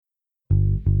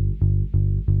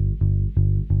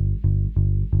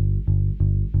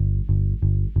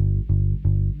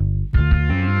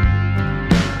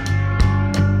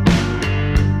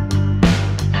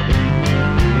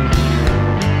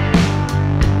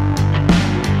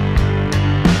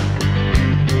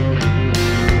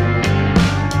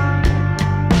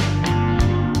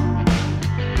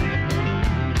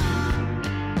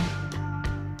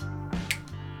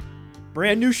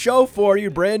brand new show for you.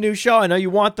 Brand new show. I know you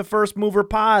want the first mover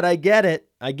pod. I get it.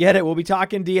 We'll be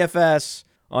talking DFS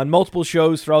on multiple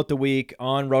shows throughout the week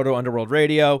on Roto Underworld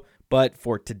Radio. But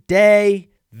for today,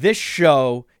 this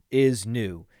show is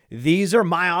new. These are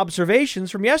my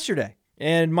observations from yesterday.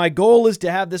 And my goal is to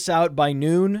have this out by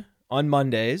noon on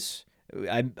Mondays.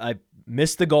 I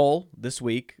missed the goal this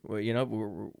week.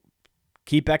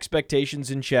 Keep expectations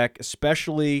in check,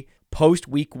 especially post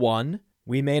week 1.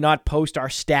 We may not post our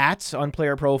stats on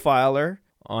Player Profiler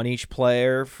on each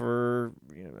player for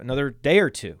another day or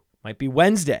two. Might be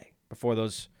Wednesday before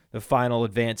the final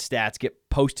advanced stats get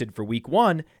posted for week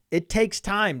 1. It takes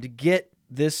time to get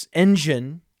this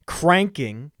engine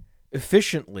cranking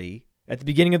efficiently at the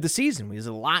beginning of the season. There's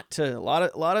a lot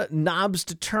of knobs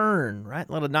to turn, right?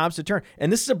 A lot of knobs to turn.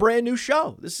 And this is a brand new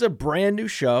show.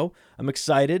 I'm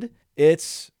excited.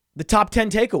 It's the top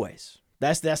 10 takeaways.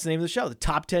 That's the name of the show, the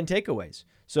top 10 takeaways.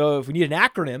 So if we need an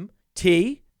acronym,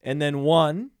 T, and then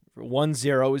 1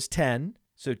 is 10.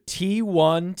 So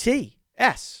T1T.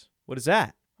 S. What is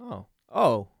that?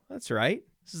 Oh, that's right.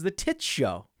 This is the Tits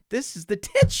Show.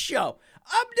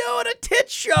 I'm doing a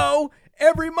Tits Show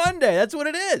every Monday. That's what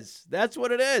it is.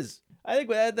 I think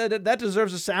that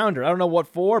deserves a sounder. I don't know what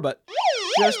for, but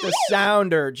just a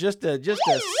sounder. Just a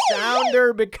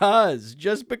sounder because.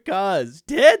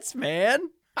 Tits, man.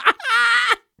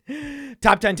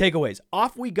 Top 10 takeaways.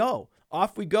 Off we go.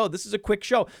 This is a quick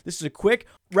show. This is a quick,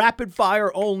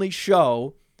 rapid-fire only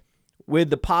show with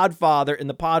the Podfather and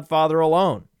the Podfather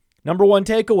alone. Number 1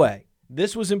 takeaway.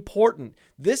 This was important.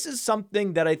 This is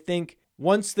something that I think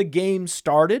once the game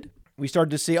started, we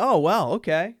started to see, oh, well,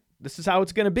 okay, this is how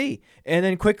it's going to be. And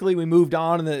then quickly we moved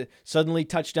on, and suddenly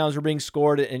touchdowns were being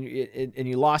scored, and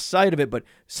you lost sight of it. But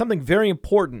something very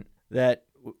important that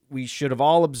we should have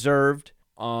all observed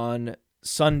on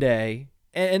Sunday,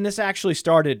 and this actually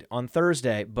started on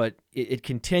Thursday, but it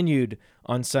continued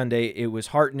on Sunday. It was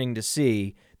heartening to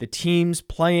see the teams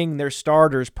playing their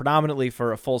starters predominantly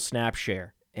for a full snap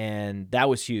share, and that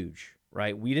was huge,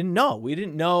 right? We didn't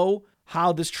know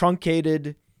how this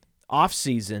truncated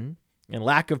offseason and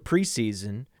lack of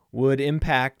preseason would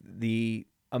impact the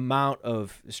amount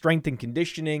of strength and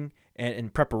conditioning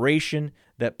and preparation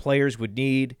that players would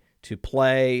need to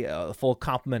play a full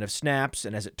complement of snaps.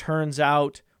 And as it turns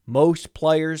out, most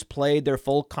players played their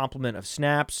full complement of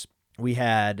snaps. We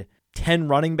had 10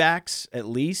 running backs at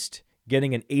least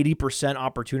getting an 80%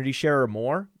 opportunity share or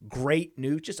more. Great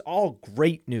news, just all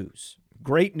great news.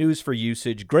 Great news for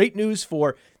usage. Great news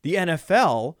for the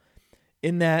NFL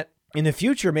in that in the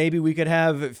future, maybe we could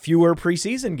have fewer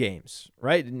preseason games,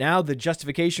 right? Now the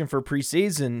justification for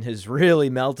preseason has really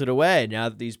melted away now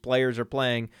that these players are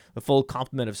playing the full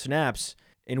complement of snaps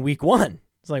in week 1.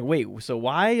 It's like, wait, so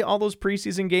why all those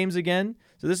preseason games again?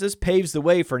 So this paves the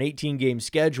way for an 18-game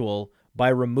schedule by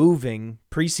removing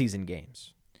preseason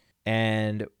games.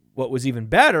 And what was even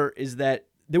better is that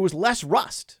there was less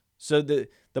rust. So the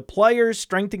players'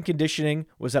 strength and conditioning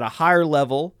was at a higher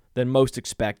level than most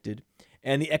expected.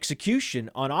 And the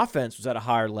execution on offense was at a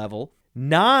higher level.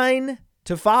 9-5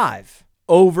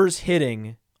 overs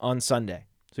hitting on Sunday.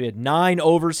 So we had 9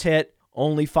 overs hit,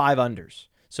 only 5 unders.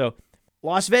 So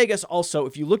Las Vegas also,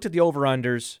 if you looked at the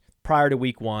over-unders prior to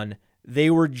week 1,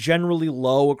 they were generally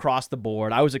low across the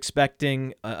board. I was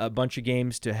expecting a bunch of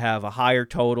games to have a higher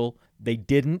total. They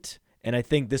didn't. And I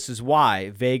think this is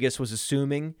why Vegas was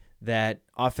assuming that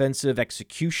offensive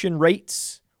execution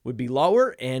rates would be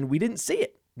lower, and we didn't see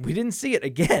it.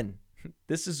 Again.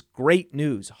 This is great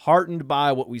news. Heartened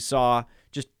by what we saw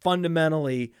just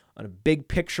fundamentally on a big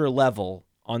picture level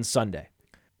on Sunday.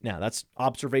 Now, that's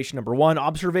observation number 1.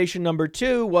 Observation number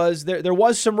 2 was there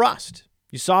was some rust.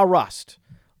 You saw rust.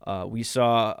 We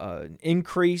saw an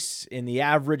increase in the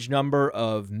average number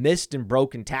of missed and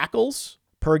broken tackles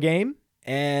per game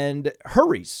and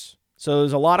hurries. So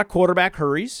there's a lot of quarterback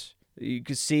hurries. You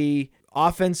could see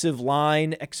offensive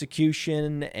line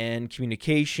execution and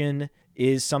communication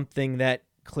is something that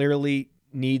clearly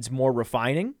needs more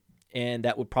refining, and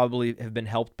that would probably have been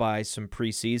helped by some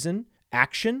preseason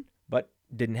action, but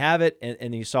didn't have it,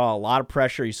 and you saw a lot of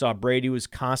pressure. You saw Brady was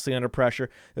constantly under pressure.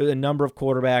 There was a number of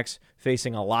quarterbacks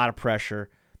facing a lot of pressure,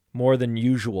 more than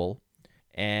usual,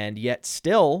 and yet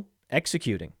still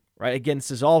executing, right? Again, this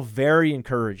is all very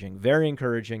encouraging, very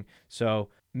encouraging. So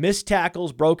missed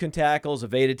tackles, broken tackles,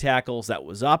 evaded tackles, that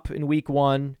was up in week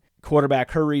 1.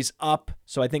 Quarterback hurries up.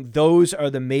 So I think those are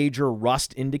the major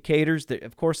rust indicators. That,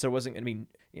 of course, there wasn't going to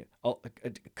be a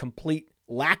complete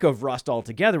lack of rust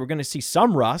altogether. We're going to see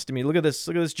some rust. I mean, look at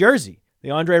this jersey,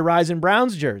 the Andre Rison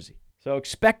Browns jersey. So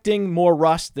expecting more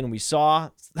rust than we saw.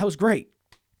 That was great.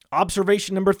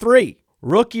 Observation number 3.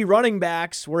 Rookie running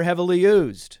backs were heavily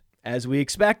used, as we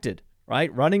expected,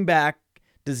 right? Running back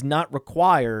does not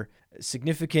require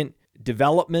significant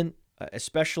development,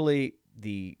 especially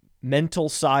the mental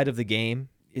side of the game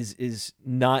is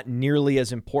not nearly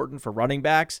as important for running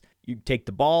backs. You take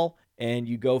the ball and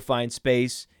you go find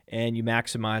space and you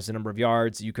maximize the number of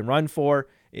yards you can run for.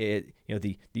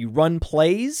 The run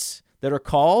plays that are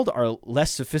called are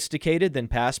less sophisticated than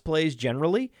pass plays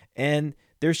generally, and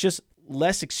there's just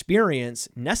less experience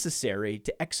necessary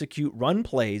to execute run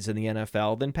plays in the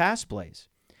NFL than pass plays.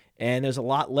 And there's a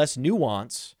lot less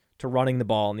nuance to running the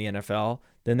ball in the NFL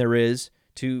than there is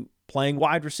to playing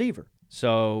wide receiver.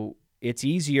 So it's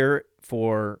easier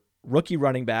for rookie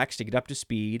running backs to get up to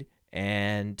speed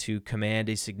and to command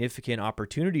a significant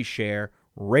opportunity share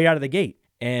right out of the gate.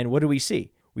 And what do we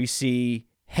see? We see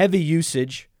heavy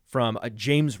usage from a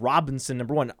James Robinson,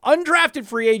 number one, undrafted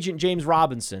free agent James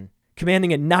Robinson,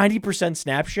 commanding a 90%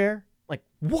 snap share. Like,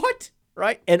 what?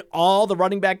 Right? And all the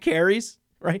running back carries,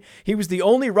 right? He was the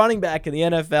only running back in the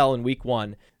NFL in week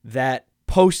 1 that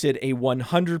posted a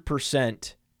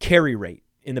 100% carry rate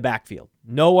in the backfield.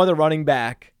 No other running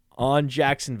back on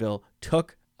Jacksonville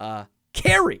took a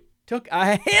carry, took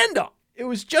a handoff. It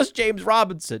was just James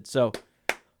Robinson. So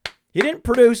he didn't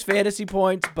produce fantasy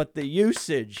points, but the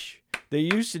usage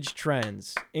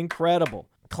trends, incredible.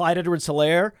 Clyde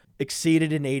Edwards-Helaire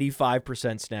exceeded an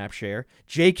 85% snap share.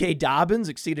 J.K. Dobbins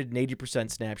exceeded an 80%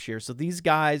 snap share. So these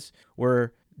guys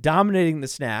were dominating the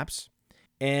snaps,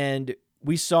 and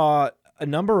we saw a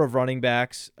number of running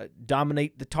backs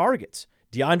dominate the targets.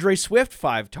 DeAndre Swift,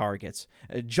 5 targets.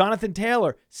 Jonathan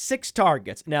Taylor, 6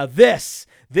 targets. Now this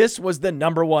was the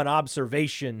number one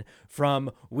observation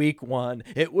from week 1.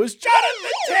 It was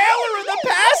Jonathan Taylor in the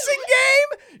passing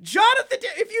game.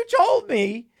 If you told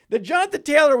me that Jonathan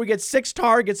Taylor would get 6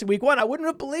 targets in week 1, I wouldn't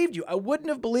have believed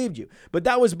you. But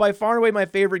that was by far and away my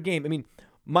favorite game. I mean,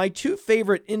 my 2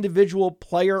 favorite individual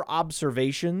player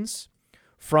observations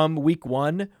from week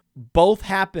 1 both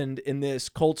happened in this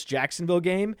Colts-Jacksonville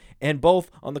game, and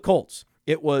both on the Colts.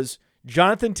 It was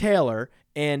Jonathan Taylor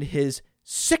and his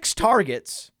 6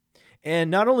 targets,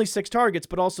 and not only 6 targets,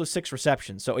 but also 6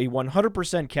 receptions. So a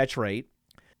 100% catch rate,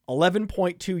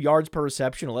 11.2 yards per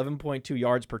reception, 11.2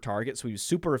 yards per target. So he was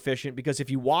super efficient, because if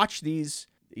you watch these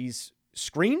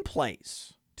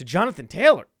screenplays to Jonathan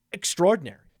Taylor,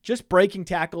 extraordinary. Just breaking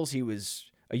tackles. He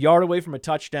was a yard away from a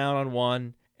touchdown on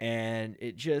one, and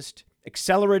it just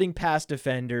accelerating past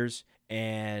defenders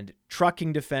and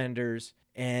trucking defenders,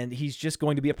 and he's just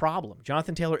going to be a problem.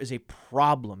 Jonathan Taylor is a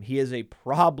problem. He is a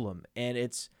problem, and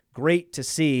it's great to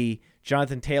see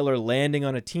Jonathan Taylor landing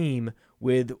on a team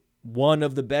with one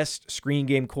of the best screen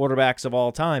game quarterbacks of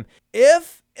all time.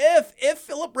 If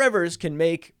Phillip Rivers can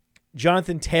make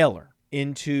Jonathan Taylor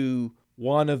into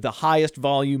one of the highest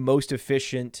volume, most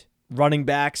efficient running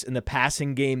backs in the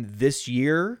passing game this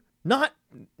year, not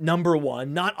number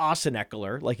one, not Austin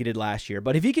Eckler like he did last year,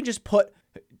 but if he can just put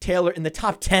Taylor in the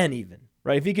top 10 even,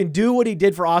 right? If he can do what he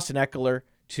did for Austin Eckler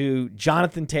to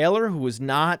Jonathan Taylor, who was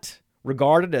not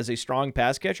regarded as a strong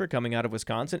pass catcher coming out of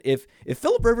Wisconsin, if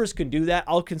Phillip Rivers can do that,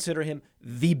 I'll consider him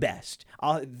the best,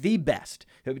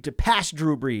 to pass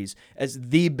Drew Brees as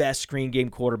the best screen game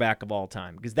quarterback of all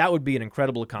time, because that would be an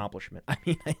incredible accomplishment. I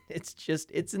mean, it's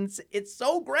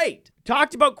so great.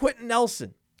 Talked about Quentin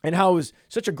Nelson and how it was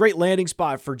such a great landing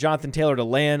spot for Jonathan Taylor to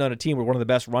land on a team with one of the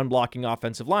best run-blocking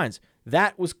offensive lines.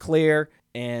 That was clear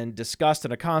and discussed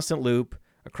in a constant loop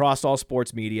across all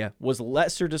sports media. Was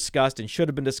lesser discussed and should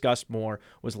have been discussed more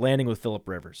was landing with Phillip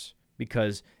Rivers,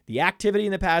 because the activity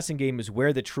in the passing game is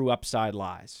where the true upside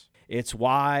lies. It's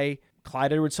why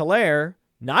Clyde Edwards-Helaire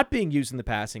not being used in the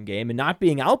passing game and not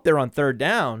being out there on third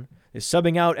down, is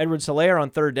subbing out Edwards-Helaire on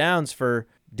third downs for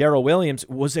Darrell Williams,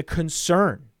 was a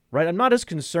concern. Right? I'm not as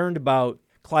concerned about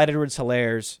Clyde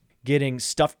Edwards-Helaire's getting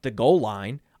stuffed the goal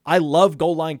line. I love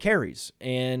goal line carries,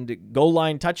 and goal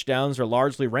line touchdowns are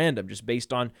largely random, just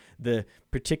based on the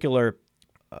particular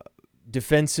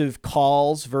defensive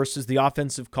calls versus the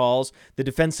offensive calls, the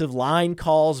defensive line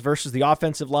calls versus the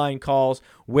offensive line calls,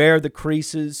 where the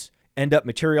creases end up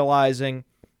materializing.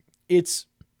 It's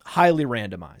highly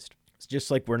randomized. It's just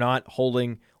like we're not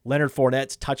holding Leonard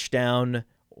Fournette's touchdown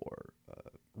or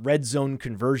red zone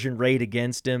conversion rate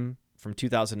against him from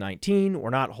 2019. We're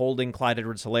not holding Clyde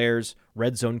Edwards-Helaire's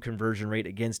red zone conversion rate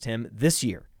against him this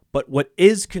year. But what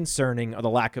is concerning are the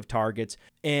lack of targets,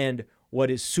 and what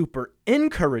is super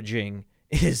encouraging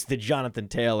is the Jonathan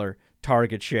Taylor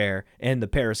target share and the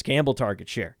Paris Campbell target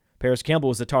share. Paris Campbell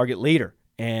was the target leader,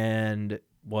 and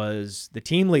was the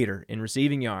team leader in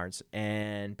receiving yards,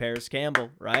 and Paris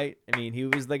Campbell, right? I mean, he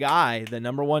was the guy, the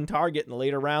number one target in the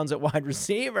later rounds at wide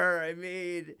receiver. I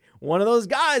mean, one of those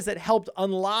guys that helped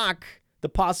unlock the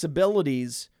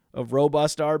possibilities of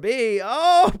robust RB.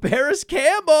 Oh, Paris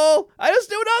Campbell. I just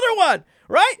do another one,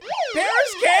 right?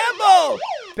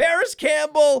 Paris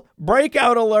Campbell,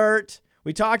 breakout alert.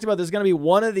 We talked about there's going to be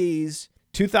one of these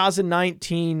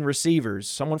 2019 receivers,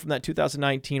 someone from that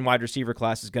 2019 wide receiver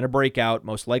class is going to break out.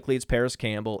 Most likely it's Paris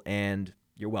Campbell, and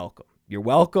you're welcome. You're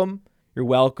welcome. You're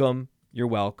welcome. You're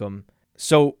welcome.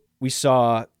 So we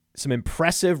saw some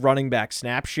impressive running back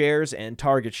snap shares and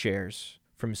target shares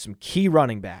from some key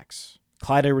running backs.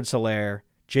 Clyde Edwards-Helaire,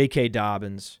 J.K.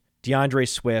 Dobbins, DeAndre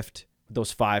Swift, with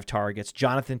those 5 targets.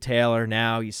 Jonathan Taylor,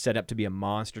 now he's set up to be a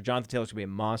monster. Jonathan Taylor's going to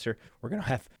be a monster. We're going to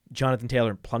have Jonathan Taylor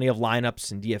in plenty of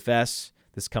lineups in DFS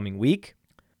this coming week.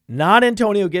 Not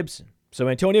Antonio Gibson. So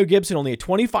Antonio Gibson only a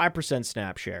 25%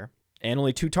 snap share and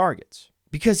only 2 targets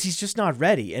because he's just not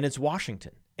ready, and it's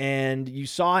Washington. And you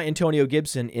saw Antonio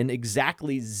Gibson in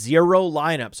exactly 0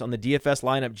 lineups on the DFS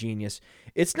Lineup Genius.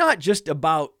 It's not just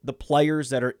about the players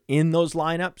that are in those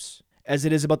lineups as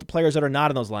it is about the players that are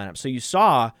not in those lineups. So you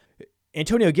saw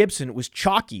Antonio Gibson was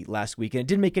chalky last week, and it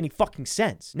didn't make any fucking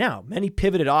sense. Now, many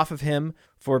pivoted off of him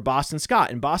for Boston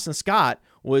Scott, and Boston Scott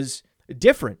was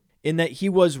different in that he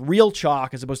was real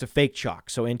chalk as opposed to fake chalk.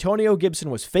 So Antonio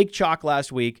Gibson was fake chalk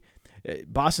last week.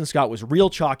 Boston Scott was real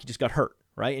chalk. He just got hurt,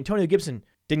 right? Antonio Gibson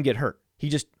didn't get hurt. He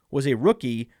just was a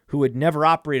rookie who had never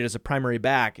operated as a primary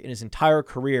back in his entire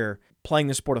career playing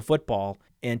the sport of football,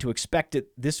 and to expect it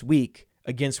this week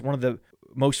against one of the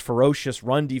most ferocious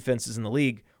run defenses in the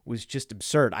league was just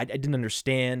absurd. I didn't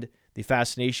understand the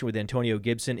fascination with Antonio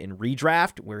Gibson in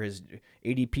redraft, where his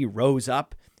ADP rose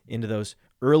up into those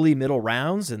early middle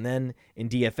rounds, and then in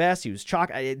DFS he was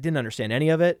chalk. I didn't understand any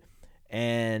of it.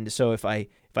 And so if I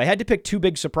had to pick 2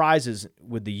 big surprises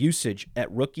with the usage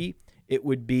at rookie, it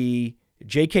would be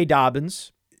J.K.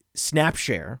 Dobbins' snap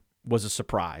share was a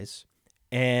surprise,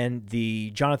 and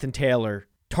the Jonathan Taylor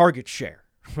target share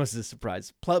was a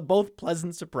surprise. Both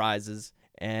pleasant surprises,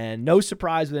 and no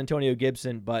surprise with Antonio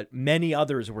Gibson, but many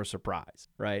others were surprised,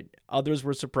 right? Others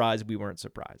were surprised. We weren't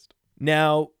surprised.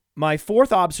 Now, my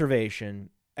 4th observation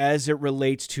as it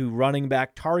relates to running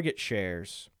back target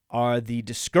shares are the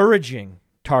discouraging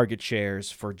target shares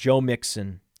for Joe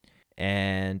Mixon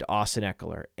and Austin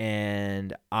Eckler.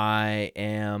 And I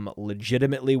am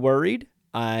legitimately worried.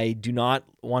 I do not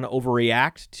want to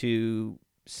overreact to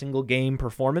single game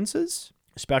performances,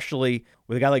 especially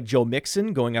with a guy like Joe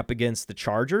Mixon going up against the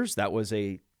Chargers. That was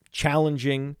a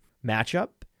challenging matchup.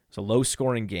 It's a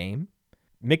low-scoring game.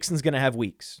 Mixon's going to have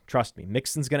weeks. Trust me,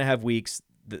 Mixon's going to have weeks.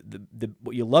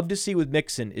 What you love to see with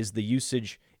Mixon is the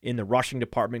usage in the rushing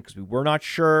department, because we were not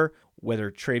sure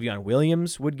whether Travion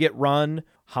Williams would get run,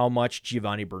 how much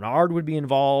Giovanni Bernard would be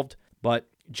involved. But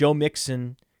Joe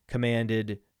Mixon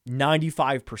commanded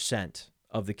 95%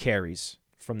 of the carries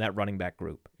from that running back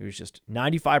group. It was just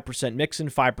 95% Mixon,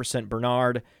 5%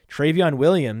 Bernard. Travion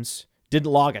Williams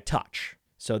didn't log a touch.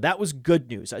 So that was good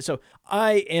news. So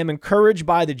I am encouraged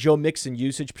by the Joe Mixon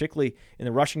usage, particularly in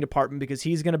the rushing department, because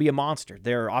he's going to be a monster.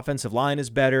 Their offensive line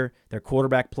is better. Their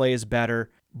quarterback play is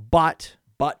better. But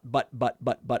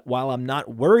while I'm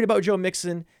not worried about Joe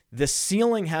Mixon, the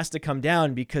ceiling has to come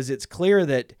down, because it's clear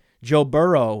that Joe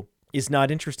Burrow is not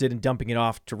interested in dumping it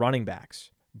off to running backs.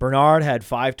 Bernard had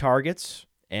 5 targets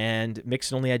and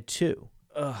Mixon only had 2.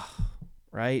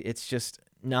 Right? It's just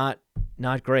not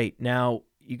great. Now,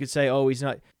 you could say, oh, he's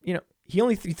not, he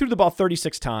threw the ball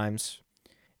 36 times,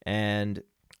 and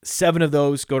 7 of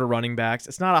those go to running backs.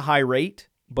 It's not a high rate,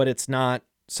 but it's not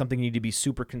something you need to be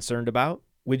super concerned about.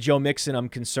 With Joe Mixon, I'm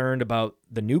concerned about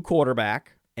the new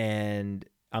quarterback, and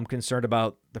I'm concerned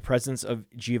about the presence of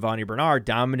Giovanni Bernard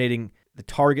dominating the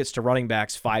targets to running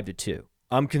backs 5-2.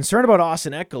 I'm concerned about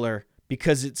Austin Eckler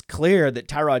because it's clear that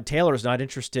Tyrod Taylor is not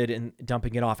interested in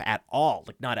dumping it off at all.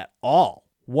 Not at all.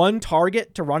 1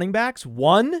 target to running backs,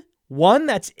 1,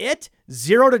 that's it.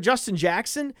 0 to Justin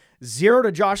Jackson, 0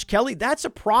 to Josh Kelly. That's a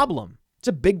problem. It's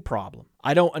a big problem.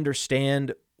 I don't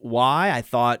understand why. I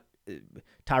thought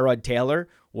Tyrod Taylor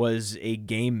was a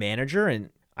game manager, and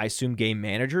I assume game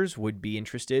managers would be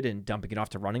interested in dumping it off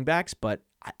to running backs. But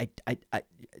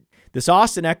this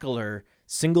Austin Eckler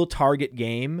single target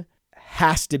game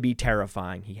has to be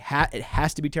terrifying. It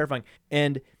has to be terrifying.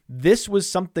 And this was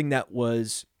something that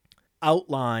was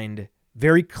outlined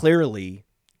very clearly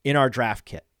in our draft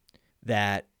kit,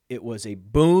 that it was a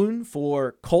boon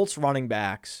for Colts running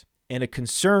backs and a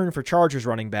concern for Chargers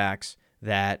running backs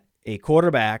that a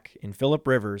quarterback in Phillip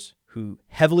Rivers who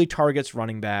heavily targets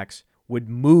running backs would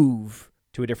move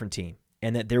to a different team.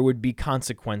 and that there would be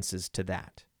consequences to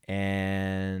that.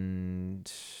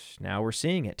 And now we're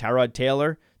seeing it. Tyrod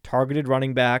Taylor targeted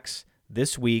running backs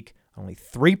this week, only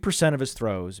 3% of his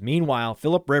throws. Meanwhile,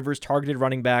 Phillip Rivers targeted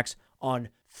running backs on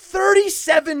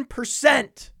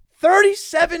 37%.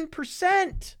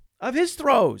 37% of his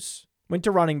throws went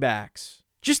to running backs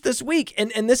just this week.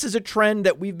 And this is a trend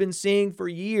that we've been seeing for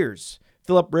years.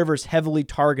 Phillip Rivers heavily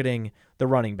targeting the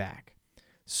running back.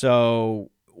 So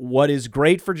what is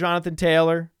great for Jonathan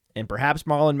Taylor and perhaps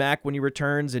Marlon Mack when he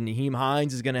returns, and Nyheim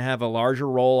Hines is going to have a larger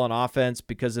role on offense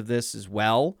because of this as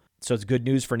well. So it's good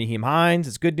news for Nyheim Hines.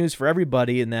 It's good news for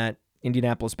everybody in that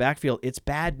Indianapolis backfield. It's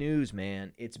bad news,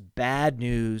 man. It's bad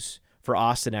news for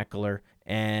Austin Ekeler.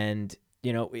 And,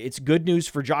 it's good news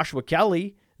for Joshua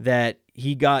Kelly that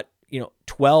he got,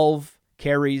 12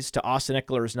 carries to Austin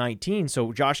Ekeler's 19.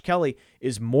 So Josh Kelly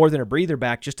is more than a breather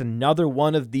back, just another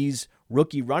one of these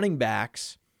rookie running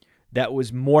backs that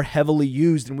was more heavily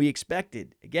used than we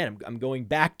expected. Again, I'm going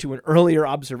back to an earlier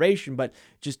observation, but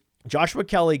just Joshua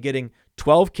Kelly getting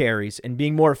 12 carries and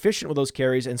being more efficient with those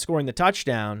carries and scoring the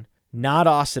touchdown, not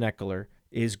Austin Ekeler,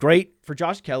 is great for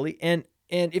Josh Kelly. And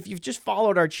if you've just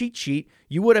followed our cheat sheet,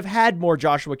 you would have had more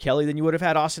Joshua Kelly than you would have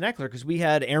had Austin Ekeler, because we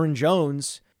had Aaron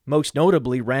Jones, most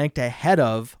notably, ranked ahead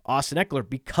of Austin Ekeler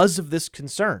because of this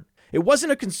concern. It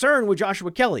wasn't a concern with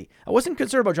Joshua Kelly. I wasn't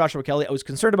concerned about Joshua Kelly. I was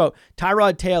concerned about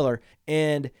Tyrod Taylor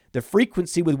and the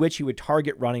frequency with which he would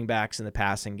target running backs in the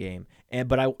passing game.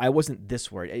 But I wasn't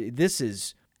this worried. This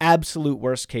is absolute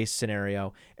worst case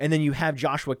scenario. And then you have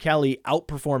Joshua Kelly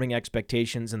outperforming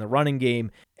expectations in the running game,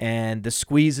 and the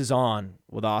squeeze is on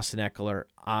with Austin Ekeler.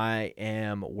 I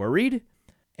am worried,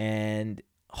 and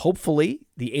hopefully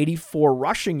the 84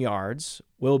 rushing yards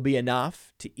will be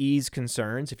enough to ease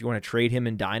concerns if you want to trade him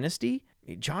in Dynasty.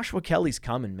 Joshua Kelly's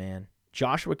coming, man.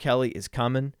 Joshua Kelly is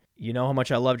coming. You know how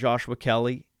much I love Joshua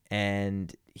Kelly,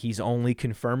 and he's only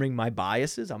confirming my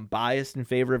biases. I'm biased in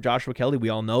favor of Joshua Kelly. We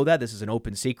all know that. This is an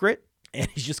open secret, and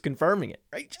he's just confirming it,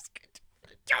 right?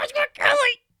 Joshua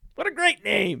Kelly. What a great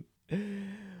name.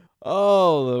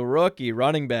 Oh, the rookie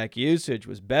running back usage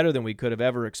was better than we could have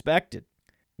ever expected.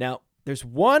 Now, there's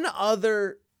one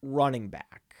other running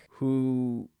back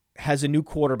who has a new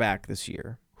quarterback this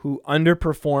year who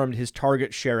underperformed his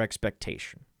target share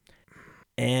expectation.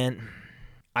 And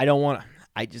I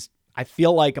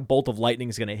feel like a bolt of lightning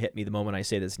is going to hit me the moment I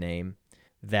say this name,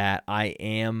 that I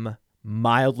am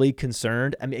mildly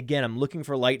concerned. I mean, again, I'm looking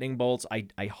for lightning bolts.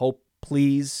 I hope,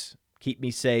 please keep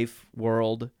me safe,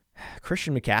 world.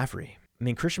 Christian McCaffrey.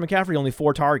 Christian McCaffrey, only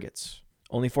 4 targets.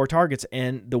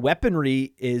 And the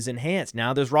weaponry is enhanced.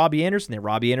 Now there's Robbie Anderson there.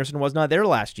 Robbie Anderson was not there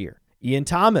last year. Ian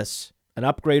Thomas, an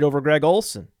upgrade over Greg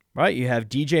Olsen, right? You have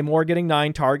DJ Moore getting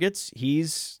 9 targets.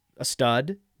 He's a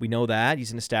stud. We know that.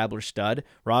 He's an established stud.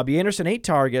 Robbie Anderson, 8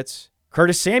 targets.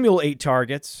 Curtis Samuel, 8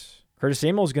 targets. Curtis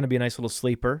Samuel is going to be a nice little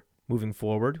sleeper moving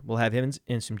forward. We'll have him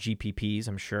in some GPPs,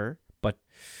 I'm sure. But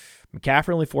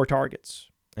McCaffrey, only 4 targets.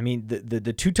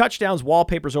 The 2 touchdowns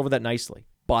wallpapers over that nicely.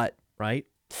 But, right?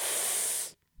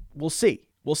 We'll see.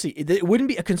 It wouldn't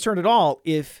be a concern at all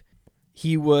if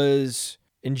he was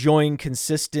enjoying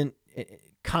consistent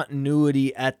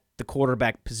continuity at the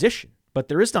quarterback position. But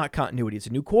there is not continuity. It's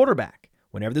a new quarterback.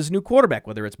 Whenever there's a new quarterback,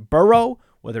 whether it's Burrow,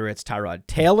 whether it's Tyrod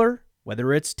Taylor,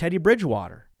 whether it's Teddy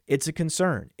Bridgewater, it's a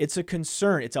concern. It's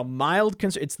a mild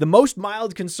concern. It's the most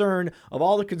mild concern of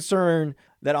all the concern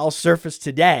that I'll surface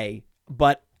today.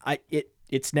 But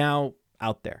it's now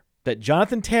out there that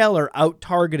Jonathan Taylor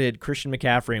out-targeted Christian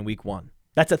McCaffrey in week 1.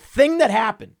 That's a thing that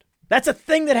happened.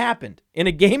 In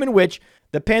a game in which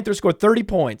the Panthers scored 30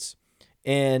 points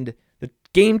and the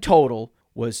game total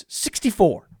was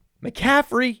 64.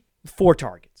 McCaffrey, 4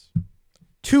 targets.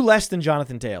 2 less than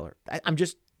Jonathan Taylor.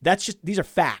 These are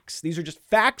facts. These are just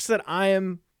facts that I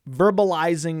am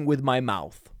verbalizing with my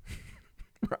mouth.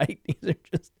 Right? These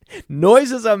are just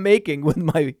noises I'm making with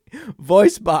my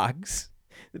voice box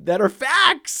that are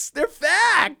facts. They're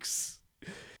facts.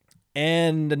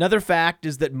 And another fact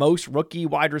is that most rookie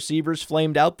wide receivers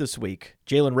flamed out this week.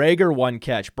 Jalen Reagor, 1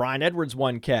 catch. Bryan Edwards,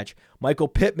 1 catch. Michael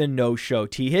Pittman, no-show.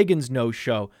 T. Higgins,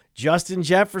 no-show. Justin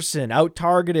Jefferson,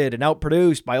 out-targeted and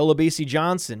out-produced by Olabisi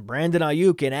Johnson. Brandon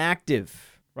Ayuk,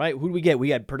 inactive. Right? Who did we get? We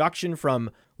had production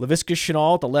from Laviska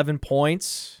Shenault, 11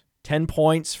 points. 10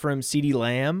 points from CeeDee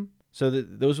Lamb. So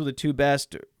those were the 2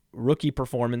 best rookie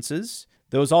performances.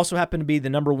 Those also happen to be the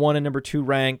number 1 and number 2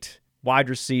 ranked wide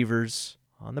receivers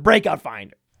on the Breakout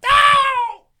Finder.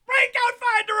 Oh! Breakout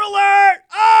Finder alert!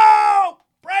 Oh!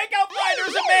 Breakout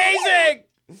Finder's amazing!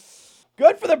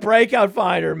 Good for the Breakout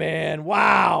Finder, man.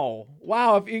 Wow.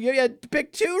 If you had to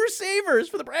pick 2 receivers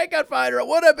for the Breakout Finder, it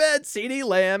would have been CeeDee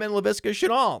Lamb and Laviska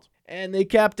Shenault. And they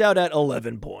capped out at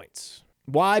 11 points.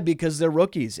 Why? Because they're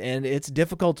rookies, and it's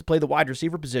difficult to play the wide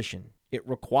receiver position. It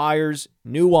requires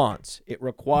nuance. It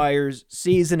requires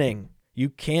seasoning. You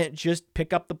can't just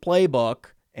pick up the playbook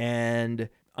and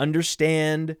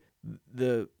understand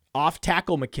the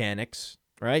off-tackle mechanics,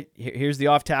 right? Here's the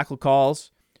off-tackle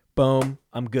calls. Boom,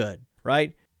 I'm good,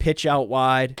 right? Pitch out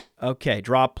wide. Okay,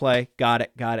 drop play. Got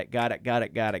it.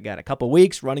 A couple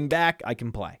weeks, running back, I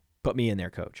can play. Put me in there,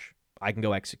 coach. I can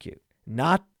go execute.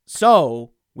 Not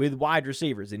so with wide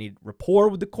receivers. They need rapport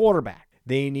with the quarterback.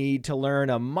 They need to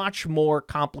learn a much more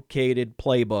complicated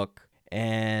playbook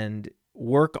and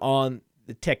work on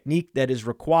the technique that is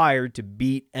required to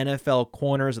beat NFL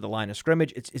corners at the line of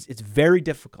scrimmage. It's very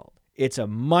difficult. It's a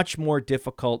much more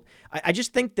difficult. I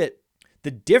just think that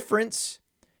the difference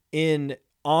in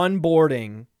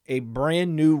onboarding a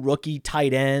brand new rookie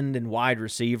tight end and wide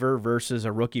receiver versus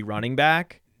a rookie running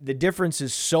back, the difference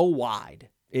is so wide.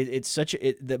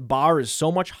 The bar is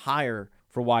so much higher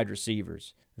for wide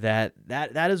receivers that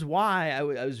is why I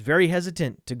was very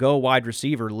hesitant to go wide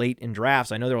receiver late in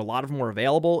drafts. I know there were a lot of them were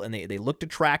available and they looked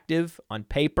attractive on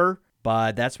paper,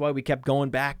 but that's why we kept going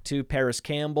back to Paris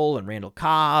Campbell and Randall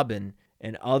Cobb and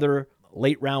other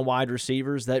late round wide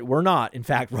receivers that were not, in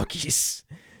fact, rookies.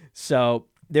 So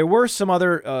there were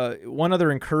one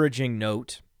other encouraging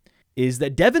note is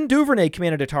that Devin Duvernay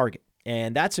commanded a target,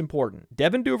 and that's important.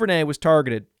 Devin Duvernay was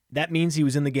targeted. That means he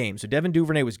was in the game. So Devin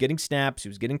Duvernay was getting snaps, he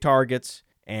was getting targets,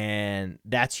 and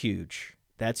that's huge.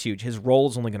 That's huge. His role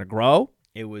is only going to grow.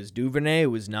 It was Duvernay. It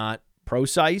was not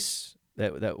Procise.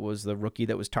 That was the rookie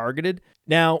that was targeted.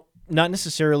 Now, not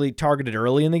necessarily targeted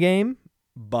early in the game,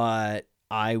 but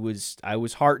I was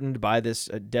heartened by this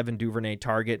Devin Duvernay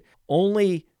target.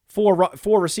 Only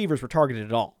four receivers were targeted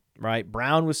at all, right?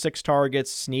 Brown with 6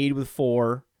 targets, Snead with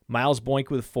 4, Miles Boyk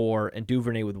with 4, and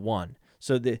Duvernay with 1.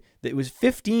 So it was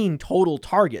 15 total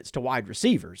targets to wide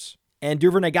receivers, and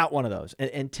Duvernay got one of those.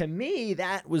 And to me,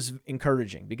 that was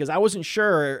encouraging because I wasn't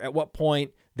sure at what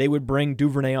point they would bring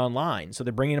Duvernay online. So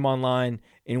they're bringing him online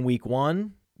in week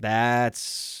 1.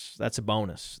 That's a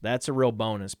bonus. That's a real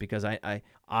bonus because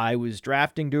I was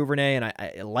drafting Duvernay, and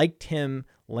I liked him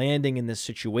landing in this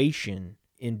situation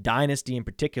in Dynasty in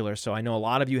particular. So I know a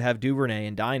lot of you have Duvernay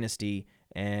in Dynasty,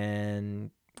 and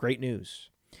great news.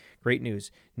 Great news.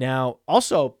 Now,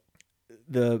 also,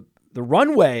 the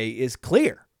runway is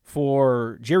clear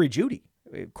for Jerry Jeudy.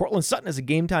 Courtland Sutton is a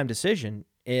game-time decision,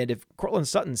 and if Courtland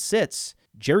Sutton sits,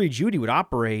 Jerry Jeudy would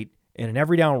operate in an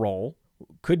every-down role,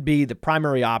 could be the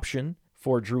primary option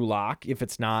for Drew Lock if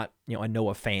it's not, a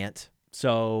Noah Fant.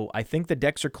 So I think the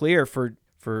decks are clear for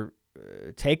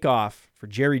takeoff for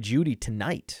Jerry Jeudy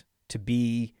tonight to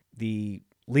be the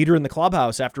leader in the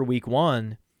clubhouse after week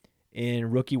 1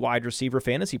 in rookie wide receiver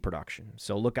fantasy production.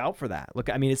 So look out for that.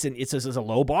 It's a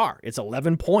low bar. It's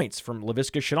 11 points from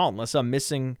Laviska Shenault, unless I'm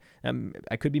missing.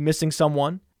 I could be missing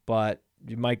someone, but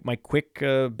my quick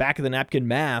back of the napkin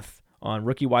math on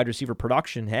rookie wide receiver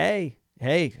production. Hey,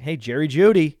 Jerry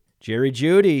Jeudy.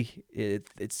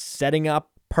 It's setting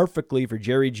up perfectly for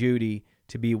Jerry Jeudy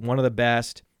to be one of the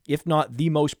best, if not the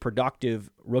most productive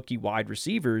rookie wide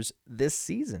receivers this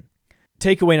season.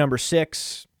 Takeaway number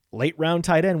 6. Late round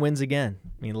tight end wins again.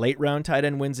 Late round tight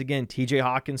end wins again. TJ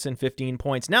Hawkinson, 15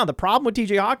 points. Now, the problem with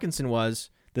TJ Hawkinson was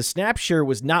the snap share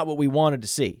was not what we wanted to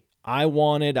see. I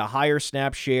wanted a higher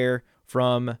snap share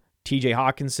from TJ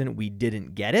Hawkinson. We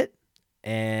didn't get it,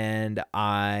 and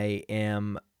I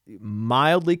am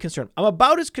mildly concerned. I'm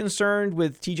about as concerned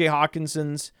with TJ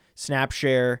Hawkinson's snap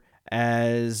share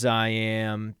as I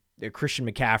am Christian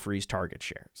McCaffrey's target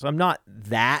share. So I'm not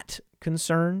that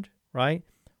concerned, right?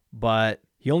 But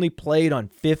he only played on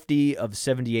 50 of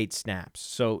 78 snaps.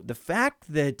 So the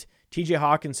fact that TJ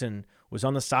Hawkinson was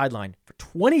on the sideline for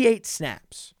 28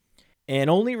 snaps and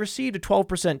only received a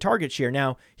 12% target share.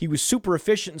 Now, he was super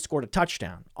efficient and scored a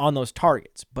touchdown on those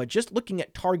targets. But just looking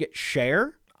at target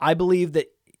share, I believe that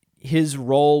his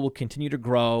role will continue to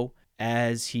grow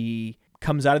as he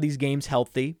comes out of these games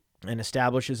healthy and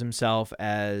establishes himself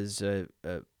as a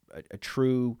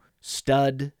true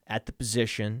stud at the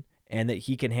position, and that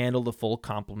he can handle the full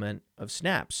complement of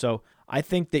snaps. So I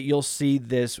think that you'll see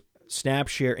this snap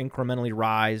share incrementally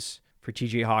rise for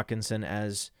TJ Hawkinson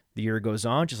as the year goes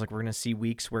on, just like we're going to see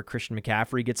weeks where Christian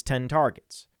McCaffrey gets 10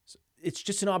 targets. So it's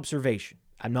just an observation.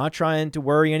 I'm not trying to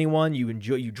worry anyone. You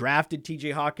drafted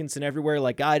TJ Hawkinson everywhere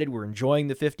like I did. We're enjoying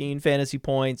the 15 fantasy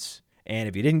points. And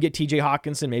if you didn't get TJ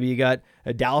Hawkinson, maybe you got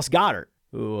a Dallas Goedert,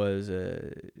 who was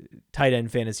a tight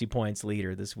end fantasy points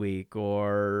leader this week,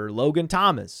 or Logan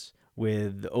Thomas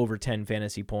with over 10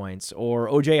 fantasy points, or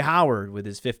O.J. Howard with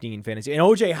his 15 fantasy. And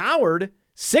O.J. Howard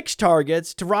 6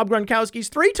 targets to Rob Gronkowski's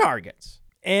 3 targets.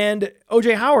 And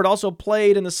O.J. Howard also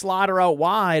played in the slaughter out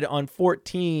wide on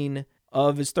 14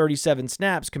 of his 37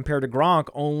 snaps compared to Gronk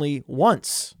only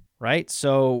once, right?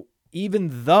 So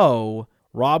even though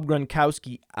Rob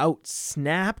Gronkowski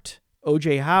outsnapped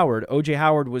O.J.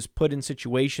 Howard was put in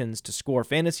situations to score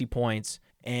fantasy points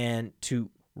and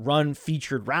to run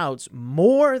featured routes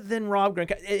more than Rob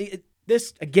Gronkowski.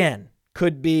 This, again,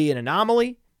 could be an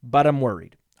anomaly, but I'm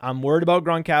worried. I'm worried about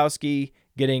Gronkowski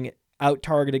getting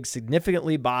out-targeted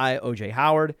significantly by O.J.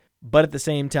 Howard, but at the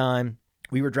same time,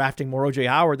 we were drafting more O.J.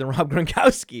 Howard than Rob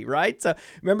Gronkowski, right? So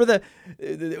remember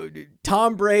the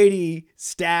Tom Brady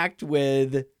stacked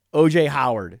with O.J.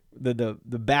 Howard. The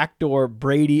backdoor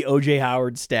Brady O.J.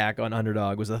 Howard stack on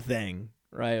Underdog was a thing,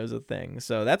 right? It was a thing.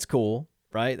 So that's cool,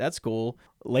 right? That's cool.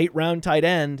 Late round tight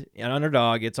end on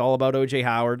Underdog, it's all about O.J.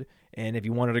 Howard. And if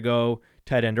you wanted to go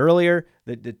tight end earlier,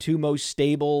 the 2 most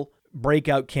stable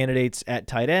breakout candidates at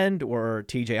tight end were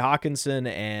T.J. Hawkinson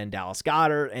and Dallas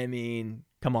Goedert. I mean,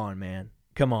 come on, man.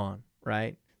 Come on,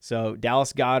 right? So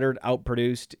Dallas Goedert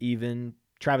outproduced even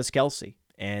Travis Kelce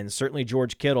and certainly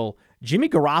George Kittle. Jimmy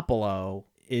Garoppolo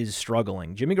is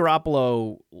struggling. Jimmy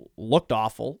Garoppolo looked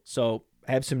awful. So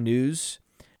I have some news.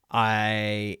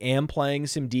 I am playing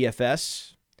some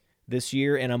DFS this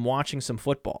year, and I'm watching some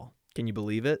football. Can you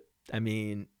believe it? I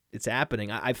mean, it's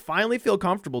happening. I finally feel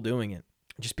comfortable doing it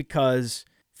just because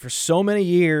for so many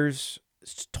years,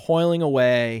 toiling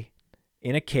away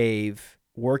in a cave,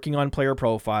 working on Player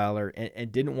Profiler,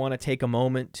 and didn't want to take a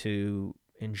moment to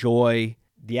enjoy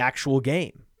the actual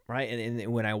game, right?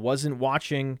 And when I wasn't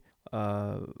watching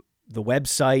the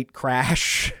website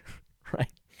crash,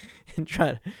 right, and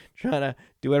trying to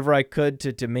do whatever I could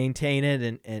to maintain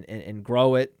it and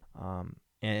grow it,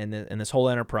 and this whole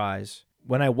enterprise.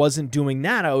 When I wasn't doing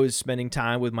that, I was spending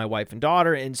time with my wife and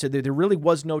daughter, and so there really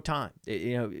was no time.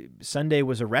 Sunday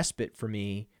was a respite for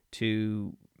me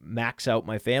to max out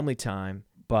my family time.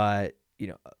 But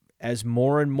as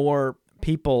more and more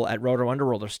people at Roto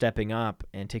Underworld are stepping up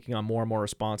and taking on more and more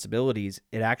responsibilities,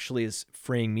 it actually is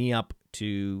freeing me up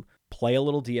to play a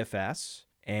little DFS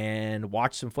and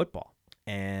watch some football.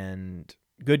 And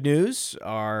good news,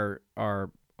 our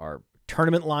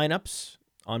tournament lineups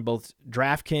on both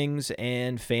DraftKings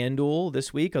and FanDuel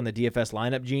this week on the DFS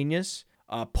Lineup Genius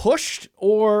pushed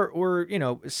or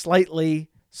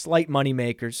slight money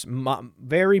makers,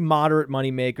 very moderate money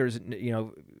makers,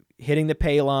 hitting the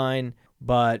pay line,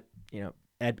 but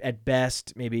at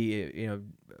best maybe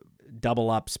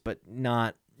double ups, but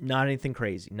not anything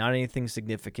crazy, not anything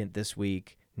significant this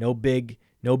week. No big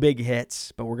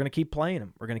hits, but we're going to keep playing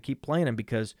them. We're going to keep playing them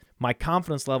because my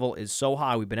confidence level is so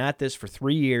high. We've been at this for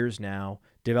 3 years now,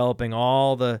 developing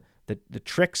all the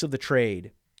tricks of the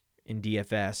trade in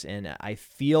DFS, and I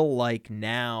feel like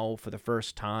now for the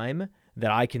first time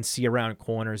that I can see around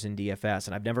corners in DFS,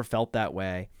 and I've never felt that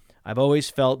way. I've always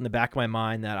felt in the back of my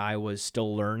mind that I was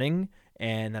still learning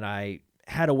and that I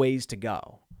had a ways to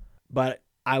go. But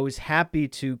I was happy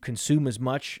to consume as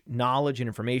much knowledge and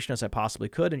information as I possibly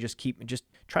could and just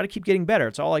try to keep getting better.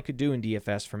 It's all I could do in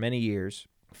DFS for many years.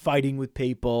 Fighting with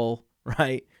people,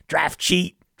 right? Draft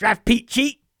Pete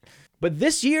cheat. But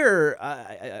this year,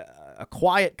 a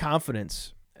quiet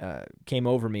confidence came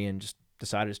over me and just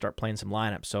decided to start playing some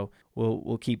lineups. So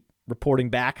we'll keep reporting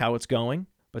back how it's going.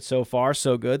 But so far,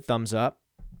 so good. Thumbs up.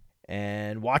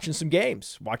 And watching some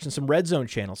games, watching some Red Zone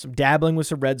channels, some dabbling with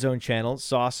some Red Zone channels.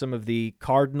 Saw some of the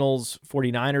Cardinals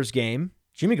 49ers game.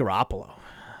 Jimmy Garoppolo,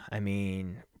 I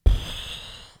mean,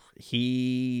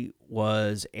 he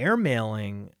was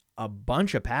airmailing a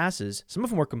bunch of passes. Some of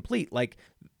them were complete. Like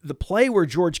the play where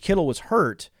George Kittle was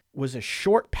hurt was a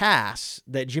short pass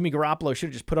that Jimmy Garoppolo should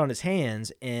have just put on his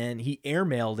hands, and he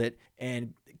airmailed it,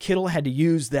 and Kittle had to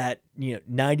use that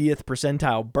 90th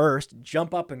percentile burst,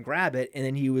 jump up and grab it, and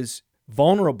then he was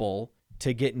vulnerable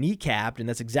to get kneecapped, and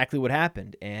that's exactly what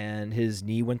happened. And his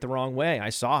knee went the wrong way.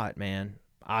 I saw it, man.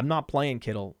 I'm not playing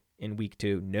Kittle in week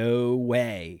 2. No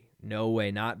way. No way.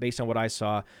 Not based on what I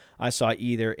saw. I saw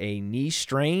either a knee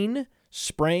strain,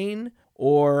 sprain,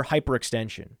 or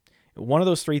hyperextension. One of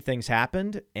those 3 things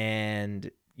happened,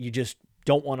 and you just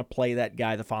don't want to play that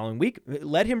guy the following week.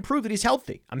 Let him prove that he's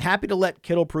healthy. I'm happy to let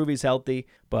Kittle prove he's healthy,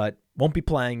 but won't be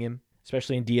playing him,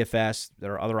 especially in DFS.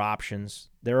 There are other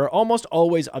options. There are almost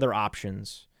always other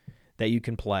options that you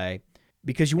can play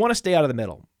because you want to stay out of the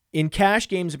middle. In cash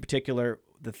games in particular,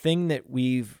 the thing that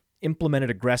we've implemented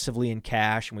aggressively in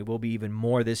cash, and we will be even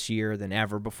more this year than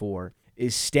ever before,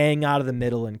 is staying out of the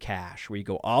middle in cash, where you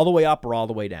go all the way up or all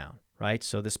the way down, right?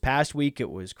 So this past week,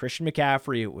 it was Christian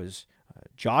McCaffrey, it was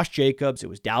Josh Jacobs. It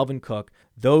was Dalvin Cook.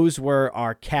 Those were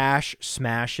our cash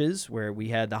smashes where we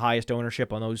had the highest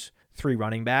ownership on those 3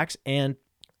 running backs, and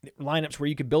lineups where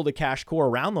you could build a cash core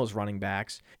around those running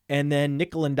backs and then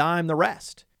nickel and dime the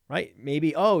rest, right?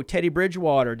 Maybe, Teddy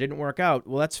Bridgewater didn't work out.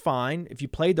 Well, that's fine. If you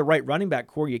played the right running back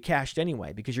core, you cashed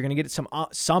anyway because you're going to get some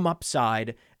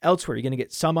upside elsewhere. You're going to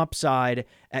get some upside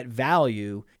at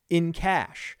value in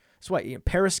cash. That's why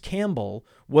Paris Campbell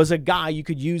was a guy you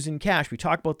could use in cash. We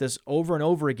talk about this over and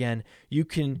over again. You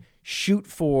can shoot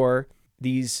for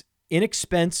these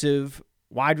inexpensive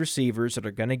wide receivers that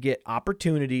are going to get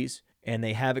opportunities and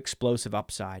they have explosive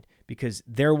upside because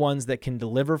they're ones that can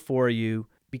deliver for you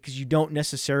because you don't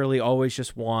necessarily always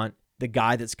just want the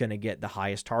guy that's going to get the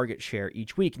highest target share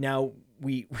each week. Now,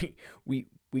 we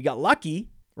got lucky,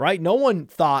 right? No one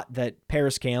thought that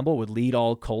Paris Campbell would lead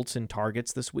all Colts in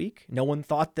targets this week. No one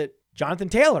thought that Jonathan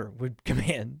Taylor would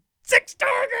command 6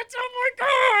 targets. Oh, my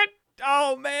God.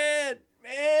 Oh, man.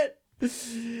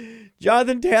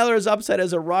 Jonathan Taylor's upside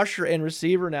as a rusher and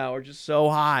receiver now are just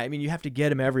so high. I mean, you have to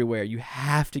get him everywhere. You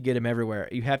have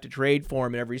to trade for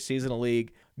him in every seasonal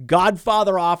league.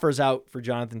 Godfather offers out for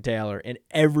Jonathan Taylor in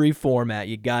every format.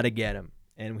 You got to get him.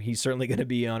 And he's certainly going to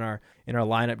be in our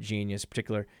lineup genius,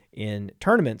 particular in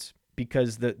tournaments,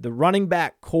 because the running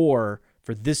back core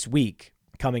for this week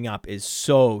coming up is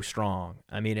so strong.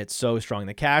 I mean, it's so strong.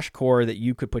 The cash core that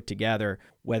you could put together,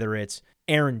 whether it's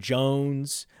Aaron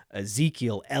Jones,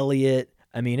 Ezekiel Elliott.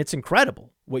 I mean, it's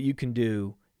incredible what you can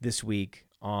do this week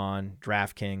on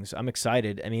DraftKings. I'm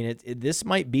excited. I mean, this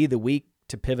might be the week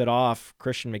to pivot off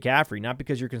Christian McCaffrey, not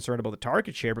because you're concerned about the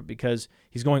target share, but because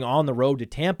he's going on the road to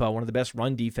Tampa, one of the best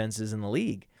run defenses in the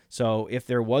league. So if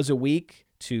there was a week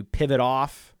to pivot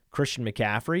off Christian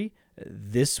McCaffrey,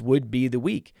 this would be the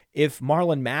week. If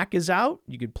Marlon Mack is out,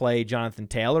 you could play Jonathan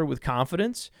Taylor with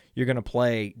confidence. You're going to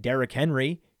play Derrick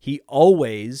Henry. He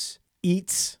always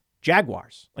eats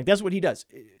Jaguars. Like, that's what he does.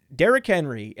 Derrick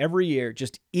Henry every year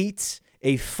just eats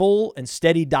a full and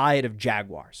steady diet of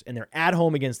Jaguars, and they're at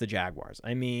home against the Jaguars.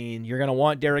 I mean, you're going to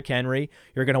want Derrick Henry.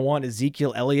 You're going to want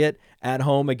Ezekiel Elliott at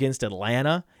home against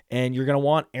Atlanta, and you're going to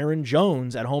want Aaron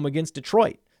Jones at home against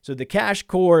Detroit. So the cash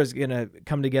core is going to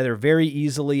come together very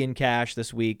easily in cash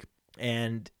this week,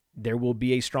 and there will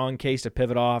be a strong case to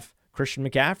pivot off Christian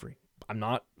McCaffrey. I'm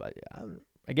not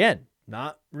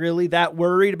really that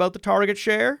worried about the target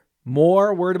share.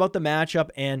 More worried about the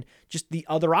matchup and just the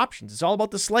other options. It's all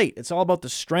about the slate. It's all about the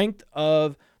strength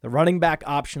of the running back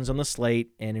options on the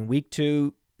slate. And in week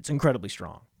 2, it's incredibly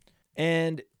strong.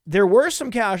 And there were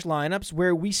some cash lineups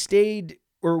where we strayed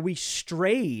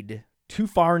too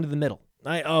far into the middle.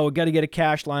 We got to get a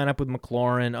cash lineup with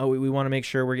McLaurin. We want to make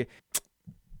sure we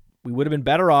would have been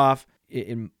better off.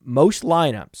 In most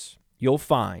lineups, you'll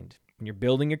find when you're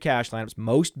building your cash lineups,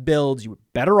 most builds, you were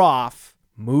better off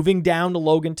moving down to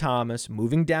Logan Thomas,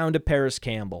 moving down to Paris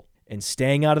Campbell, and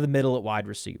staying out of the middle at wide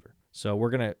receiver. So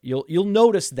you'll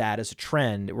notice that as a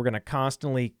trend. We're gonna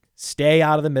constantly stay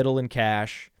out of the middle in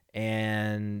cash,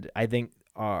 and I think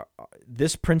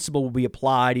this principle will be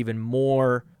applied even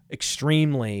more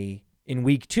extremely in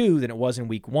week 2 than it was in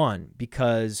week 1,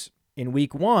 because in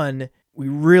week 1 we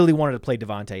really wanted to play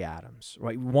Davante Adams,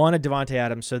 right? We wanted Davante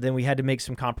Adams, so then we had to make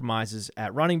some compromises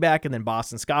at running back, and then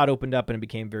Boston Scott opened up, and it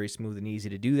became very smooth and easy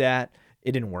to do that.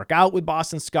 It didn't work out with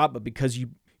Boston Scott, but because you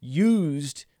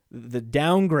used the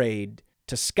downgrade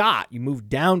to Scott, you moved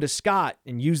down to Scott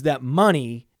and used that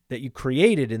money that you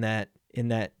created in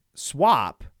that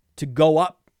swap to go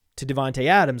up to Davante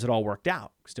Adams, it all worked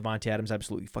out because Davante Adams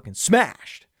absolutely fucking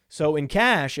smashed. So in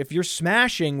cash, if you're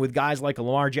smashing with guys like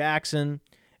Lamar Jackson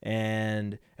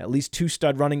and at least 2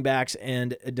 stud running backs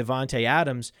and Davante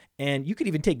Adams, and you could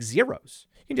even take zeros.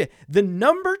 The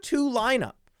number 2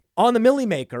 lineup on the Millie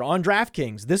Maker on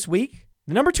DraftKings this week,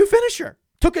 the number 2 finisher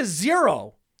took a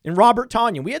 0 in Robert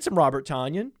Tonyan. We had some Robert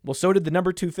Tonyan. Well, so did the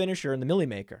number 2 finisher in the Millie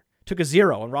Maker. Took a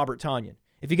 0 on Robert Tonyan.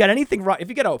 If you got a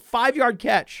 5-yard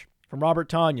catch from Robert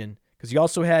Tonyan, because he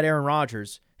also had Aaron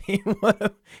Rodgers, he would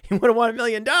have won $1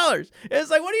 million.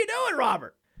 It's like, what are you doing,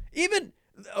 Robert? Even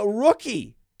a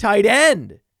rookie tight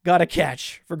end got a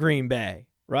catch for Green Bay,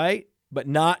 right? But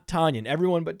not Tonyan.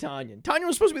 Everyone but Tonyan. Tonyan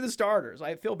was supposed to be the starters.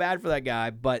 I feel bad for that guy,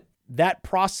 but that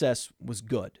process was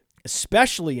good,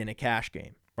 especially in a cash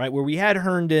game, right? Where we had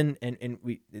Herndon, and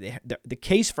the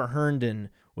case for Herndon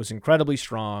was incredibly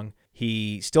strong.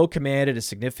 He still commanded a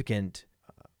significant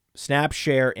snap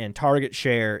share and target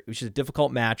share, which is a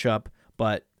difficult matchup,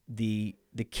 but the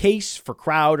case for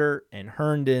Crowder and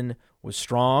Herndon was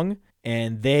strong,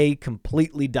 and they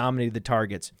completely dominated the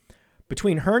targets.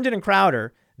 Between Herndon and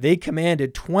Crowder, they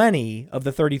commanded 20 of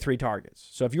the 33 targets.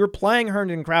 So if you were playing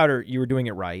Herndon and Crowder, you were doing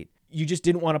it right. you just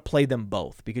didn't want to play them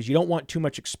both because you don't want too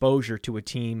much exposure to a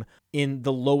team in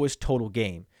the lowest total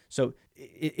game. So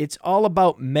it's all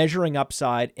about measuring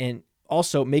upside and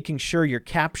also making sure you're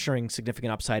capturing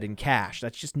significant upside in cash.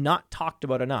 That's just not talked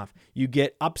about enough. You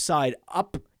get upside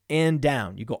up and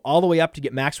down. You go all the way up to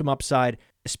get maximum upside,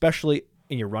 especially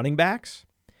in your running backs.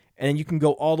 And then you can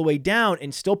go all the way down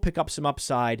and still pick up some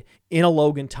upside in a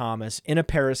Logan Thomas, in a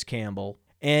Paris Campbell.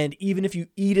 And even if you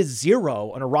eat a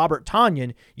 0 on a Robert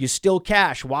Tonyan, you still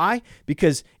cash. Why?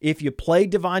 Because if you play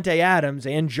Davante Adams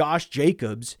and Josh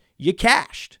Jacobs, you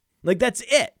cashed. Like, that's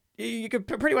it. You could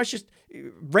pretty much just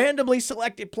randomly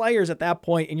select players at that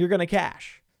point and you're going to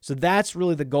cash. So that's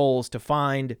really the goal, is to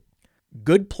find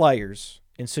good players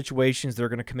in situations that are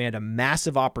going to command a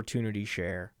massive opportunity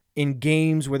share in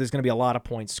games where there's going to be a lot of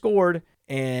points scored.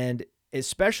 And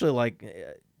especially like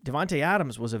Davante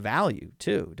Adams was a value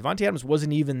too. Davante Adams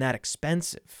wasn't even that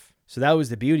expensive. So that was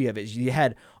the beauty of it. You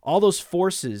had all those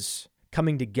forces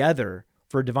coming together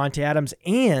for Davante Adams,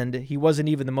 and he wasn't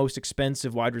even the most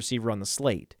expensive wide receiver on the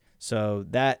slate. So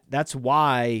that's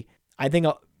why I think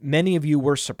many of you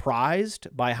were surprised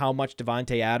by how much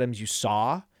Davante Adams you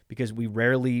saw, because we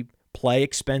rarely play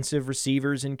expensive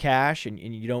receivers in cash, and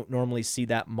you don't normally see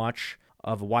that much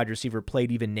of a wide receiver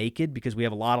played even naked because we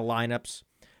have a lot of lineups.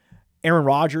 Aaron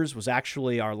Rodgers was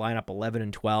actually our lineup 11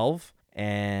 and 12,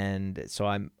 and so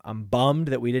I'm bummed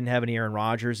that we didn't have any Aaron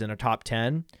Rodgers in a top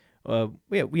 10.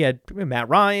 We had Matt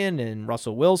Ryan and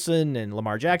Russell Wilson and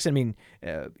Lamar Jackson. I mean,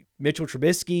 Mitchell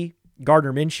Trubisky,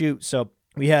 Gardner Minshew. So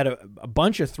we had a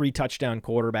bunch of 3-touchdown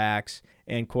quarterbacks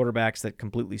and quarterbacks that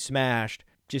completely smashed.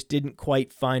 Just didn't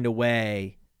quite find a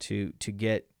way to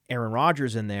get Aaron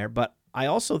Rodgers in there. But I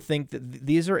also think that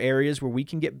these are areas where we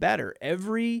can get better.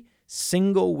 Every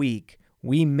single week,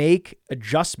 we make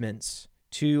adjustments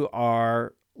to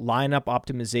our lineup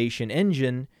optimization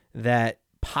engine that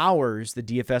powers the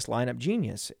DFS lineup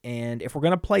genius. And if we're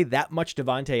going to play that much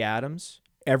Davante Adams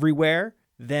everywhere,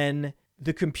 then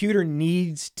the computer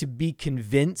needs to be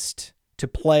convinced to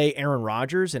play Aaron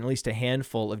Rodgers in at least a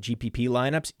handful of GPP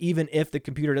lineups, even if the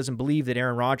computer doesn't believe that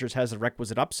Aaron Rodgers has the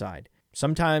requisite upside.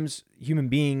 Sometimes human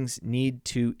beings need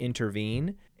to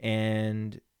intervene,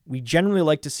 and we generally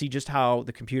like to see just how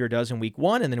the computer does in week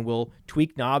 1, and then we'll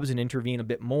tweak knobs and intervene a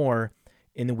bit more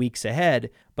in the weeks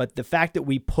ahead. But the fact that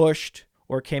we pushed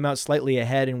or came out slightly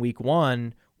ahead in week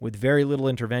 1 with very little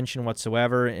intervention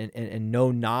whatsoever and no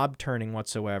knob turning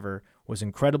whatsoever was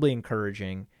incredibly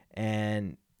encouraging.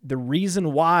 And the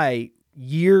reason why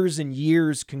years and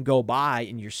years can go by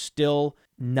and you're still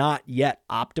not yet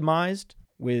optimized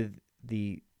with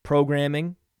the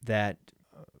programming that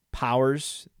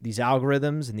powers these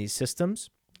algorithms and these systems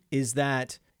is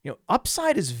that,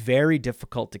 upside is very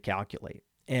difficult to calculate.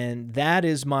 And that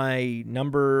is my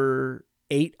number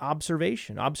 8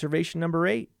 observation. Observation number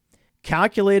 8.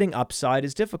 Calculating upside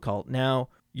is difficult. Now,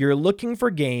 you're looking for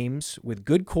games with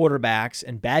good quarterbacks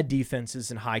and bad defenses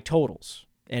and high totals.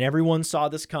 And everyone saw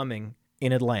this coming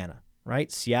in Atlanta, right?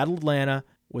 Seattle-Atlanta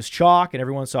was chalk, and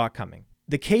everyone saw it coming.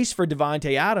 The case for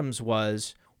Davante Adams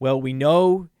was, well, we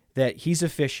know that he's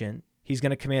efficient. He's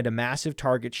going to command a massive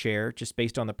target share just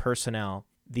based on the personnel.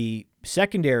 The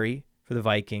secondary for the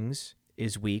Vikings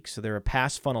is weak, so they're a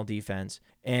pass funnel defense.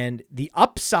 And the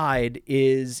upside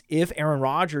is if Aaron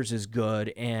Rodgers is good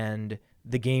and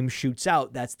the game shoots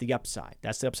out, that's the upside.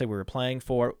 That's the upside we were playing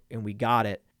for, and we got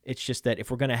it. It's just that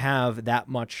if we're going to have that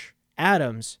much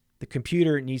Adams, the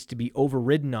computer needs to be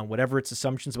overridden on whatever its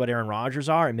assumptions about Aaron Rodgers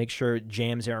are and make sure it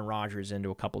jams Aaron Rodgers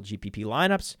into a couple GPP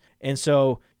lineups. And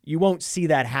so you won't see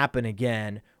that happen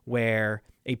again where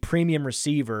a premium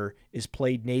receiver is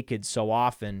played naked so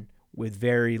often with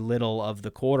very little of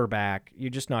the quarterback. You're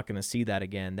just not going to see that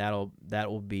again. That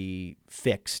will be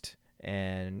fixed,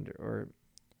 or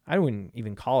I wouldn't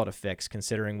even call it a fix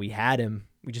considering we had him.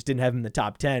 We just didn't have him in the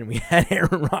top 10. We had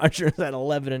Aaron Rodgers at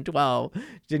 11 and 12.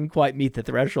 Didn't quite meet the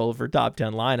threshold for top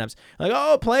 10 lineups.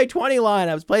 Like, play 20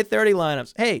 lineups, play 30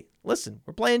 lineups. Hey, listen,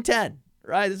 we're playing 10,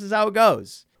 right? This is how it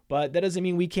goes. But that doesn't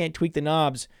mean we can't tweak the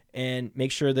knobs and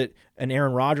make sure that an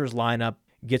Aaron Rodgers lineup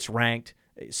gets ranked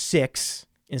 6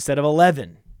 instead of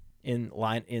 11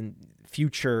 in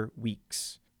future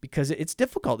weeks, because it's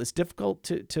difficult. It's difficult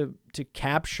to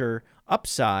capture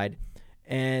upside,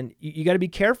 and you got to be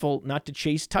careful not to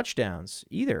chase touchdowns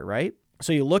either, right?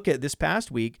 So you look at this past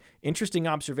week, interesting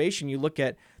observation. You look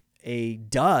at a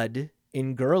dud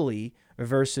in Gurley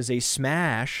versus a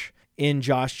smash in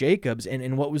Josh Jacobs,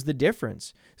 and what was the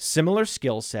difference? Similar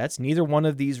skill sets. Neither one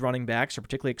of these running backs are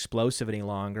particularly explosive any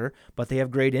longer, but they have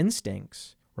great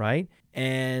instincts, right?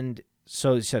 And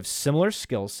so you have similar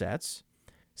skill sets,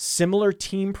 similar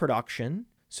team production.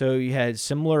 So you had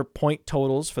similar point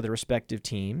totals for the respective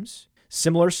teams.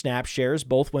 Similar snap shares.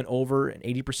 Both went over an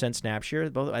 80% snap share.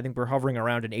 Both, I think we're hovering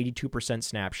around an 82%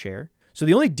 snap share. So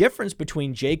the only difference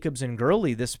between Jacobs and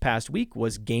Gurley this past week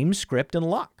was game script and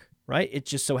luck, right? It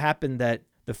just so happened that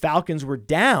the Falcons were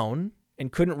down and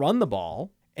couldn't run the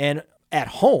ball and at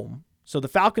home. So the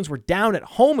Falcons were down at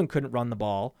home and couldn't run the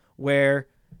ball, where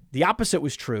the opposite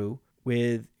was true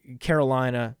with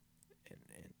Carolina and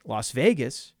Las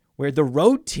Vegas, where the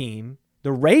road team,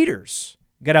 the Raiders,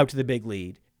 got out to the big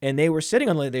lead. And they were sitting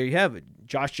on, there you have it,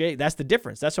 Josh Jacobs. That's the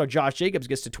difference. That's how Josh Jacobs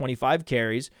gets to 25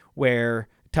 carries, where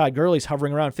Todd Gurley's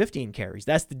hovering around 15 carries.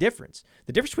 That's the difference.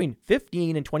 The difference between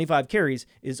 15 and 25 carries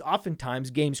is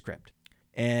oftentimes game script.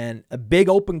 And a big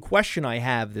open question I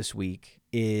have this week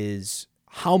is,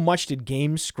 how much did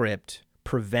game script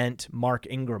prevent Mark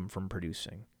Ingram from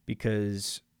producing?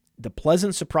 Because the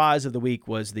pleasant surprise of the week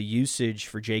was the usage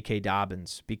for J.K.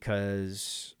 Dobbins,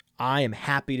 because I am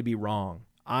happy to be wrong.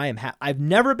 I've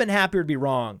never been happier to be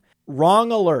wrong.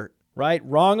 Wrong alert, right?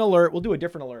 Wrong alert. We'll do a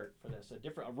different alert for this.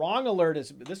 A wrong alert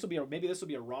is, this will be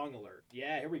a wrong alert.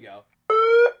 Yeah, here we go.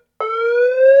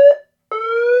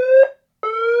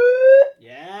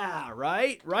 Yeah,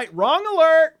 right. Wrong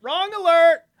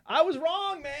alert. I was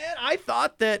wrong, man. I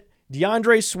thought that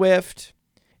DeAndre Swift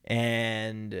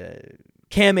and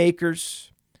Cam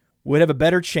Akers would have a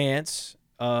better chance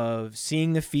of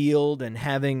seeing the field and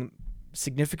having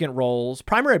significant roles,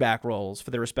 primary back roles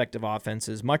for their respective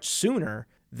offenses much sooner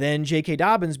than J.K.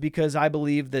 Dobbins, because I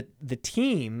believe that the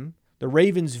team, the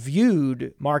Ravens,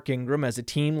 viewed Mark Ingram as a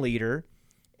team leader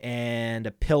and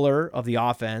a pillar of the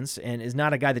offense, and is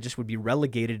not a guy that just would be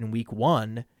relegated in week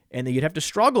one, and that you'd have to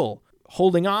struggle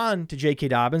holding on to J.K.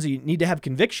 Dobbins. You need to have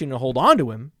conviction to hold on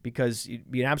to him, because you'd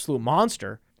be an absolute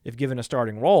monster if given a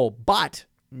starting role, but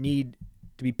need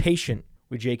to be patient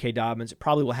with J.K. Dobbins. It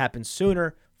probably will happen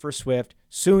sooner for Swift,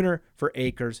 sooner for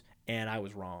Akers, and I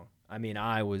was wrong. I mean,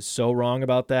 I was so wrong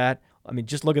about that. I mean,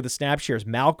 just look at the snap shares.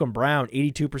 Malcolm Brown,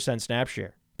 82% snap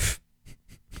share.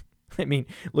 I mean,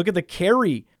 look at the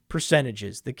carry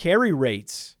percentages, the carry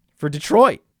rates for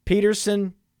Detroit.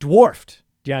 Peterson dwarfed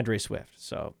DeAndre Swift.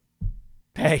 So,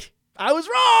 hey, I was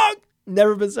wrong.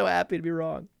 Never been so happy to be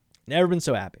wrong. Never been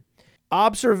so happy.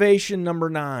 Observation number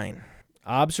 9.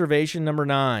 Observation number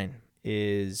 9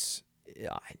 is,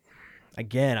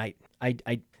 again,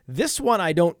 this one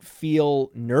I don't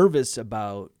feel nervous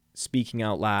about speaking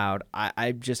out loud.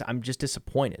 I'm just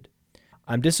disappointed.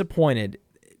 I'm disappointed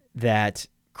that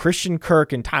Christian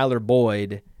Kirk and Tyler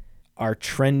Boyd are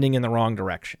trending in the wrong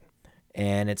direction.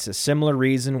 And it's a similar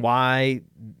reason why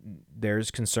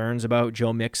there's concerns about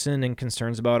Joe Mixon and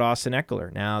concerns about Austin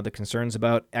Eckler. Now, the concerns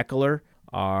about Eckler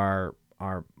are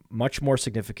much more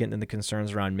significant than the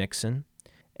concerns around Mixon.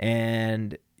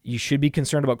 And you should be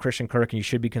concerned about Christian Kirk, and you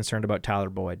should be concerned about Tyler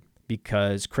Boyd,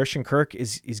 because Christian Kirk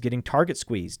is getting target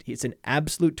squeezed. It's an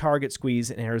absolute target squeeze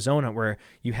in Arizona, where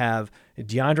you have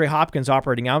DeAndre Hopkins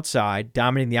operating outside,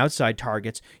 dominating the outside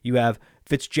targets. You have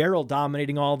Fitzgerald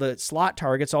dominating all the slot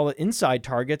targets, all the inside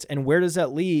targets. And where does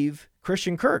that leave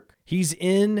Christian Kirk? He's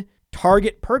in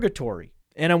target purgatory.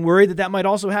 And I'm worried that might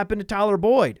also happen to Tyler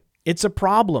Boyd. It's a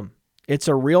problem. It's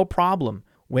a real problem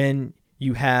when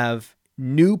you have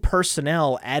new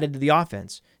personnel added to the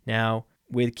offense. Now,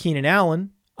 with Keenan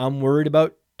Allen, I'm worried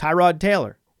about Tyrod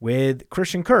Taylor. With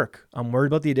Christian Kirk, I'm worried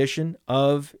about the addition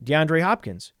of DeAndre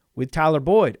Hopkins. With Tyler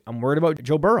Boyd, I'm worried about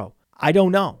Joe Burrow. I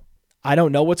don't know. I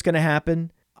don't know what's going to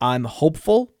happen. I'm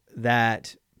hopeful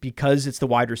that because it's the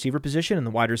wide receiver position, and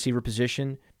the wide receiver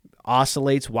position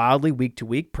oscillates wildly week to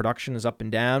week, production is up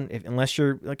and down. Unless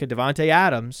you're like a Devontae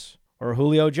Adams or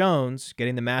Julio Jones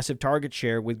getting the massive target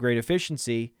share with great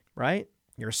efficiency, right?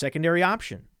 You're a secondary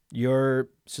option. You're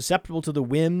susceptible to the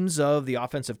whims of the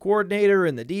offensive coordinator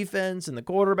and the defense and the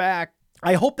quarterback.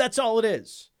 I hope that's all it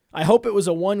is. I hope it was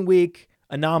a 1-week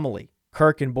anomaly.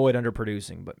 Kirk and Boyd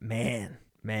underproducing. But man,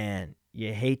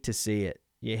 you hate to see it.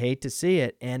 You hate to see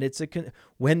it. And it's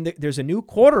when there's a new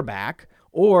quarterback,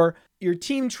 or your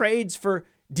team trades for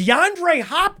DeAndre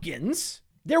Hopkins,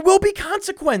 there will be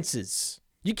consequences.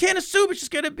 You can't assume it's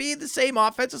just going to be the same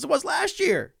offense as it was last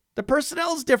year. The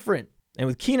personnel is different. And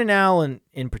with Keenan Allen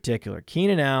in particular,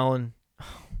 Keenan Allen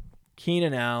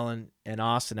and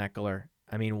Austin Eckler,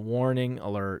 I mean, warning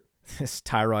alert. This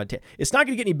Tyrod, it's not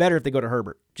going to get any better if they go to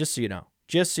Herbert, just so you know.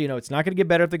 Just so you know, it's not going to get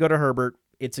better if they go to Herbert.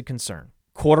 It's a concern.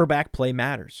 Quarterback play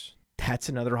matters. That's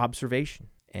another observation.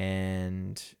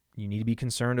 And you need to be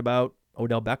concerned about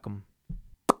Odell Beckham.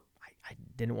 I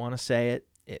didn't want to say it.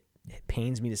 It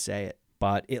pains me to say it.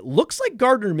 But it looks like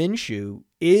Gardner Minshew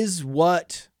is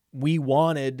what we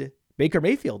wanted Baker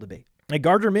Mayfield to be. Like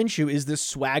Gardner Minshew is this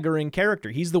swaggering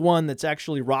character. He's the one that's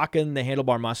actually rocking the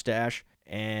handlebar mustache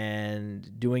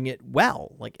and doing it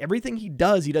well. Like everything he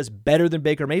does better than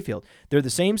Baker Mayfield. They're the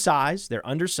same size. They're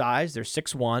undersized. They're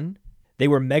 6'1". They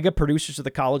were mega producers at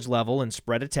the college level and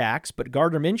spread attacks, but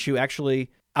Gardner Minshew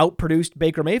actually outproduced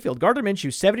Baker Mayfield. Gardner Minshew,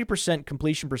 70%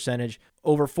 completion percentage,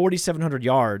 over 4,700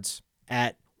 yards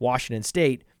at Washington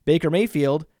State. Baker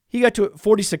Mayfield, he got to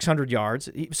 4,600 yards.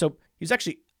 So he was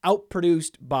actually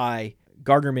outproduced by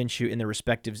Gardner Minshew in their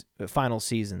respective final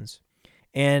seasons.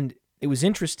 And it was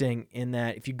interesting in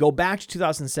that if you go back to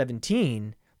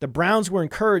 2017, the Browns were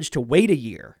encouraged to wait a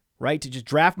year, right? To just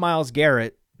draft Myles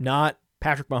Garrett, not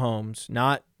Patrick Mahomes,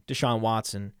 not Deshaun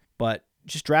Watson, but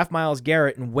just draft Myles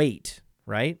Garrett and wait,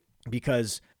 right?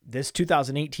 Because this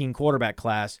 2018 quarterback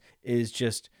class is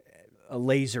just a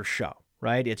laser show,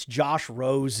 right? It's Josh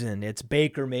Rosen, it's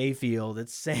Baker Mayfield,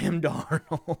 it's Sam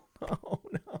Darnold. Oh,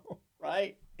 no,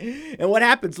 right? And what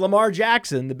happens? Lamar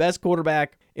Jackson, the best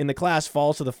quarterback in the class,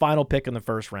 falls to the final pick in the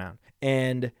first round.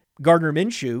 And Gardner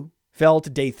Minshew fell to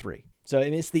day 3. So I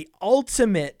mean, it's the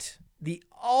ultimate, I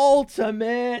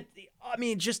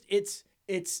mean, just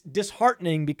it's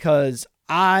disheartening because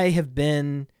I have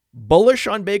been bullish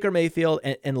on Baker Mayfield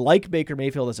and like Baker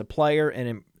Mayfield as a player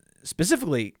and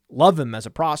specifically love him as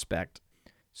a prospect.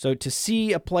 So to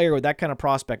see a player with that kind of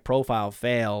prospect profile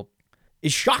fail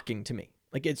is shocking to me.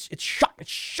 Like it's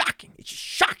shocking.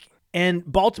 And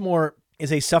Baltimore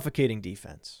is a suffocating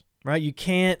defense, right? You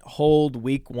can't hold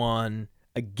week 1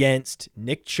 against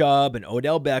Nick Chubb and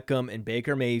Odell Beckham and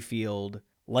Baker Mayfield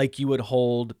like you would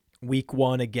hold week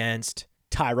 1 against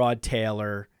Tyrod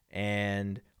Taylor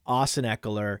and Austin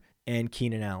Eckler and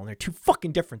Keenan Allen. They're two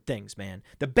fucking different things, man.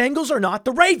 The Bengals are not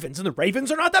the Ravens, and the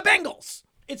Ravens are not the Bengals.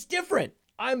 It's different.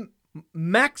 I'm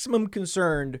maximum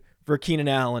concerned for Keenan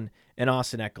Allen and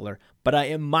Austin Eckler, but I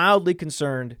am mildly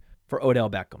concerned for Odell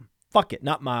Beckham. Fuck it,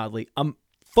 not mildly. I'm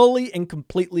fully and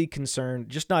completely concerned,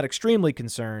 just not extremely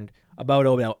concerned about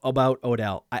Odell.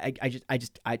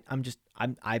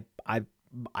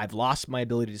 I've lost my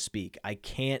ability to speak. I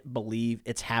can't believe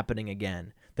it's happening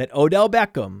again. That Odell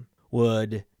Beckham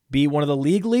would be one of the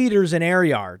league leaders in air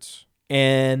yards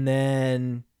and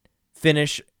then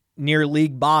finish near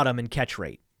league bottom in catch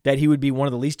rate. That he would be one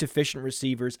of the least efficient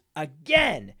receivers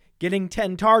again, getting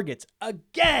 10 targets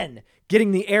again,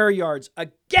 getting the air yards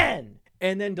again,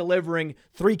 and then delivering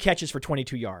 3 catches for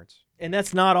 22 yards. And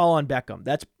that's not all on Beckham.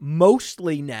 That's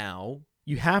mostly now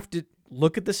you have to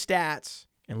look at the stats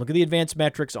and look at the advanced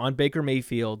metrics on Baker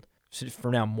Mayfield. So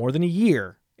for now more than a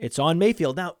year, it's on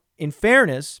Mayfield. Now, in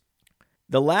fairness,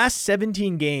 the last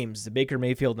 17 games the Baker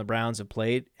Mayfield and the Browns have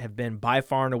played have been by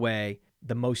far and away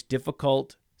the most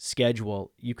difficult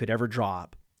schedule you could ever draw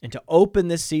up. And to open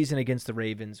this season against the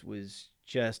Ravens was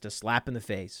just a slap in the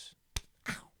face.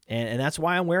 And that's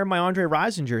why I'm wearing my Andre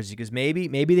Rison jersey, because maybe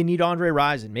they need Andre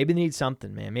Rison. Maybe they need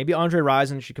something, man. Maybe Andre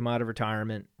Rison should come out of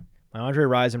retirement. My Andre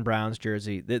Rison Browns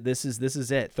jersey. This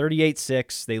is it.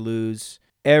 38-6. They lose.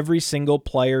 Every single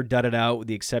player dudded out with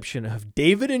the exception of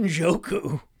David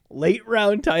Njoku. Late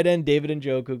round tight end David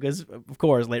Njoku, because of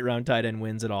course late round tight end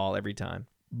wins it all every time.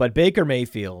 But Baker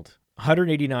Mayfield,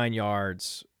 189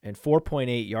 yards and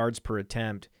 4.8 yards per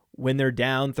attempt when they're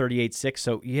down 38-6.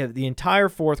 So you have the entire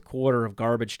fourth quarter of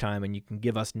garbage time, and you can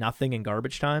give us nothing in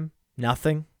garbage time?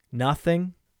 Nothing?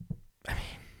 I mean,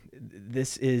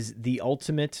 this is the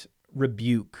ultimate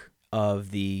rebuke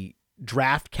of the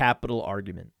draft capital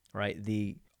argument, right?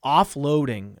 The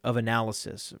offloading of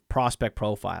analysis, prospect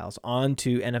profiles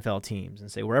onto NFL teams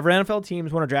and say wherever NFL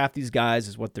teams want to draft these guys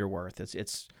is what they're worth.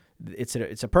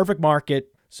 It's a perfect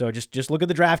market. So just look at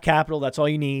the draft capital. That's all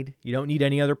you need. You don't need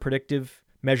any other predictive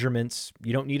measurements.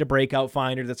 You don't need a breakout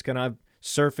finder that's going to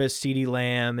surface CeeDee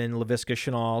Lamb and Laviska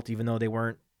Shenault, even though they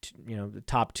weren't, the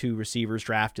top 2 receivers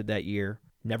drafted that year.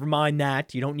 Never mind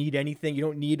that. You don't need anything. You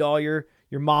don't need all your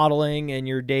modeling and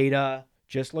your data.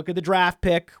 Just look at the draft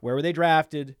pick. Where were they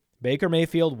drafted? Baker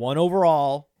Mayfield, 1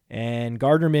 overall, and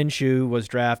Gardner Minshew was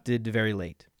drafted very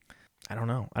late. I don't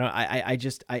know. I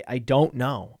don't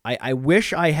know. I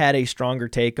wish I had a stronger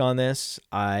take on this.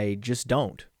 I just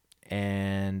don't.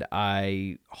 And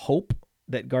I hope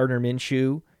that Gardner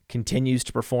Minshew continues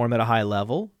to perform at a high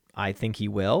level. I think he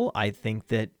will. I think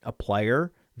that a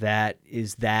player that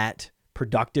is that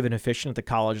productive and efficient at the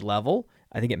college level,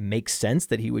 I think it makes sense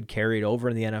that he would carry it over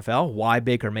in the NFL. Why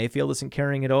Baker Mayfield isn't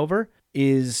carrying it over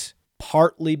is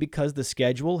partly because the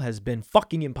schedule has been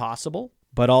fucking impossible,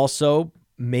 but also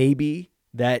maybe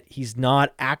that he's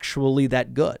not actually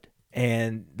that good.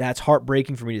 And that's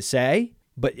heartbreaking for me to say,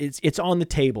 but it's on the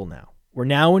table now. We're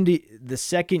now into the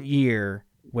second year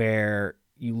where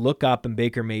you look up and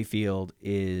Baker Mayfield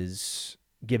is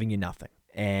giving you nothing.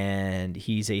 And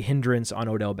he's a hindrance on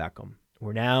Odell Beckham.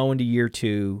 We're now into year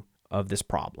 2 of this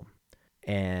problem.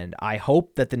 And I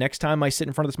hope that the next time I sit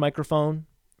in front of this microphone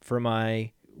for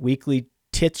my weekly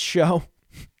tits show,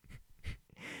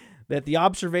 that the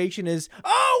observation is,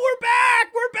 oh, we're back.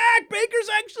 Baker's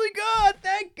actually good.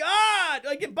 Thank God.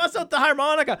 Like, it busts out the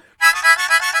harmonica.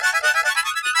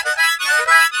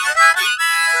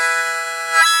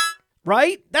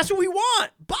 Right? That's what we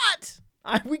want. But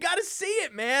we got to see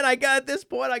it, man. At this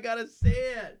point, I got to see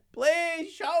it.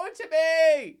 Please show it to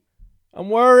me. I'm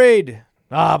worried.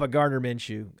 But Gardner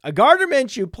Minshew. Gardner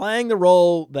Minshew playing the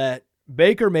role that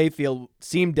Baker Mayfield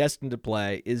seemed destined to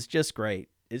play is just great.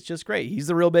 It's just great. He's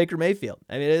the real Baker Mayfield.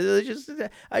 I mean, I just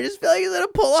feel like he's going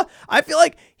to pull off. I feel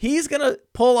like he's going to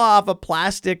pull off a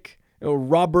plastic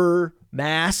rubber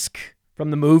mask from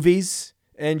the movies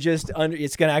and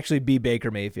it's going to actually be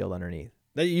Baker Mayfield underneath.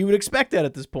 You would expect that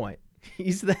at this point.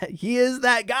 He is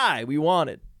that guy we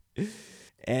wanted.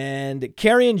 And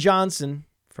Kerryon Johnson,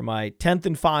 for my 10th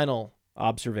and final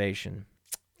observation,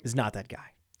 is not that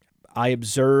guy. I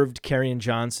observed Kerryon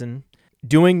Johnson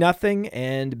doing nothing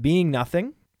and being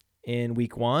nothing in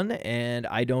week 1, and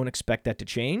I don't expect that to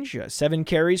change. 7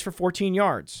 carries for 14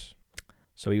 yards.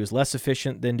 So he was less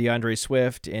efficient than DeAndre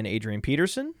Swift and Adrian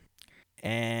Peterson,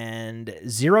 and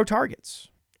 0 targets.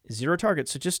 0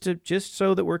 targets. So just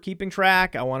so that we're keeping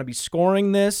track, I want to be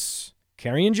scoring this.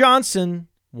 Kerryon Johnson,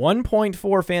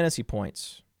 1.4 fantasy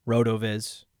points.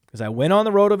 RotoViz. Because I went on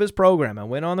the RotoViz program. I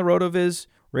went on the RotoViz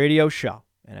radio show.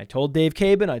 And I told Dave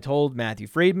Cabin, I told Matthew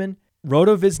Friedman,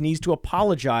 RotoViz needs to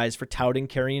apologize for touting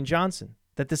Kerryon Johnson.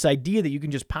 That this idea that you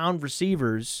can just pound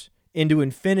receivers into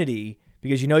infinity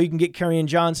because you know you can get Kerryon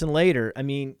Johnson later. I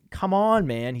mean, come on,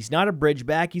 man. He's not a bridge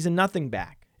back. He's a nothing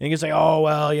back. And you can say, oh,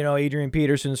 well, Adrian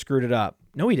Peterson screwed it up.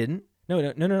 No, he didn't.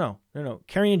 No.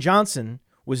 Kerryon Johnson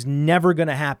was never going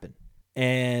to happen.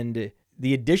 And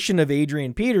the addition of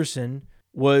Adrian Peterson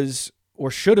was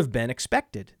or should have been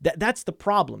expected. That's the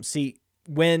problem. See,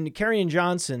 when Kerryon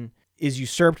Johnson is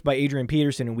usurped by Adrian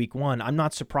Peterson in week 1, I'm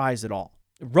not surprised at all.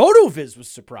 RotoViz was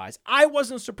surprised. I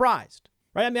wasn't surprised,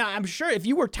 right? I mean, I'm sure if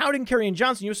you were touting Kerryon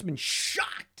Johnson, you must have been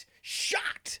shocked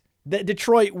that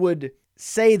Detroit would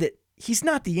say that he's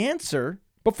not the answer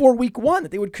before week 1,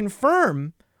 that they would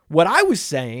confirm what I was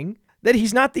saying, that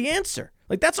he's not the answer.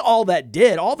 Like, that's all that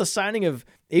did. All the signing of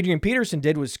Adrian Peterson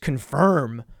did was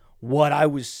confirm what I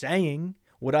was saying,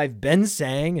 what I've been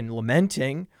saying and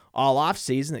lamenting all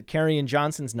offseason, that Kerryon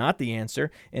Johnson's not the answer.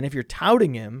 And if you're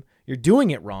touting him, you're doing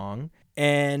it wrong.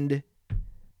 And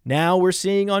now we're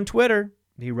seeing on Twitter,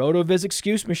 the RotoViz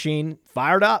excuse machine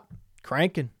fired up,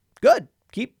 cranking. Good.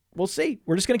 We'll see.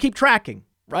 We're just going to keep tracking,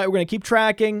 right? We're going to keep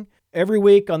tracking every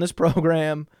week on this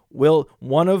program.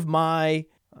 One of my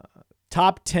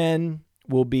top 10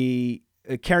 will be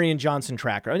a Kerryon Johnson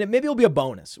tracker. I mean, maybe it'll be a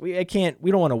bonus. We don't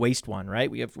want to waste one,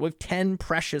 right? We have 10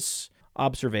 precious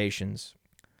observations.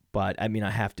 But I mean,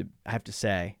 I have to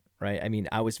say, right? I mean,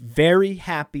 I was very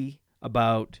happy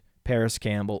about Paris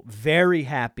Campbell, very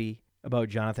happy about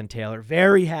Jonathan Taylor,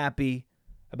 very happy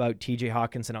about TJ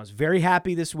Hawkinson. I was very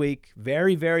happy this week,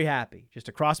 very, very happy. Just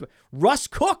across. Russ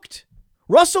cooked.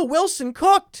 Russell Wilson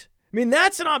cooked. I mean,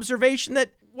 that's an observation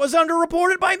that was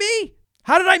underreported by me.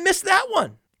 How did I miss that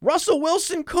one? Russell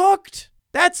Wilson cooked.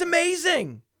 That's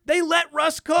amazing. They let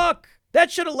Russ cook.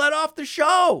 That should have let off the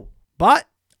show. But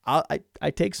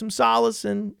I take some solace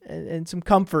and some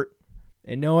comfort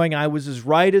in knowing I was as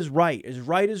right as rain, as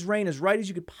right as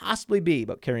you could possibly be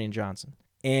about Kerryon Johnson.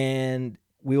 And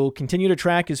we will continue to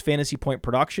track his fantasy point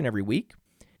production every week.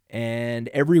 And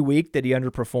every week that he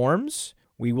underperforms,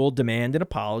 we will demand an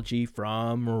apology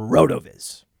from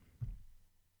RotoViz.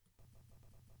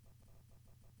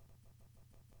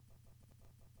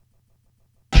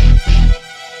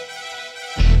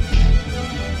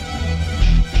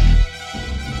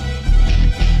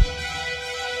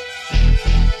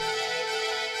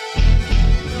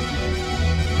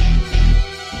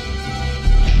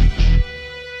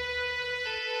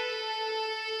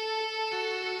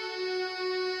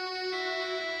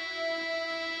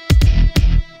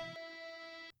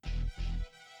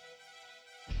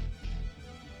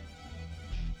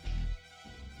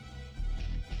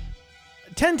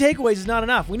 Ten takeaways is not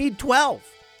enough. We need 12.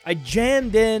 I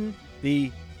jammed in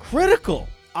the critical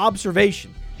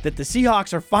observation that the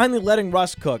Seahawks are finally letting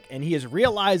Russ cook, and he is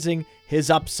realizing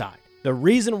his upside. The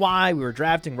reason why we were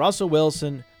drafting Russell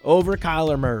Wilson over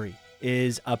Kyler Murray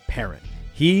is apparent.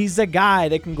 He's a guy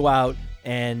that can go out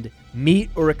and meet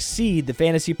or exceed the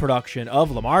fantasy production of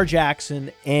Lamar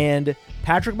Jackson and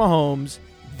Patrick Mahomes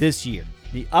this year.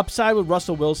 The upside with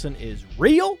Russell Wilson is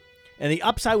real, and the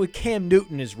upside with Cam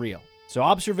Newton is real. So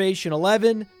observation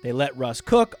 11, they let Russ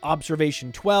cook.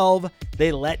 Observation 12,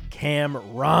 they let Cam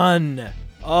run.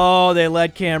 Oh, they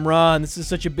let Cam run. This is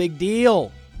such a big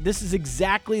deal. This is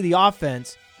exactly the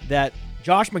offense that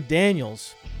Josh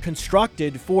McDaniels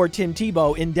constructed for Tim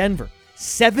Tebow in Denver.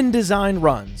 7 design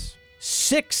runs,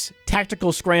 6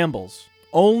 tactical scrambles,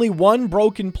 only 1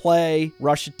 broken play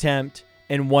rush attempt,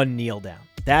 and 1 kneel down.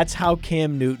 That's how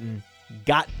Cam Newton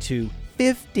got to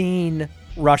 15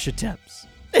 rush attempts.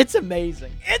 It's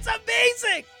amazing. It's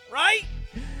amazing, right?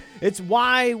 It's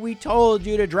why we told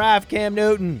you to draft Cam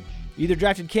Newton. You either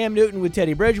drafted Cam Newton with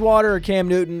Teddy Bridgewater or Cam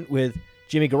Newton with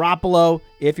Jimmy Garoppolo.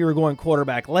 If you were going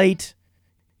quarterback late,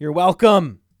 you're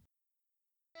welcome.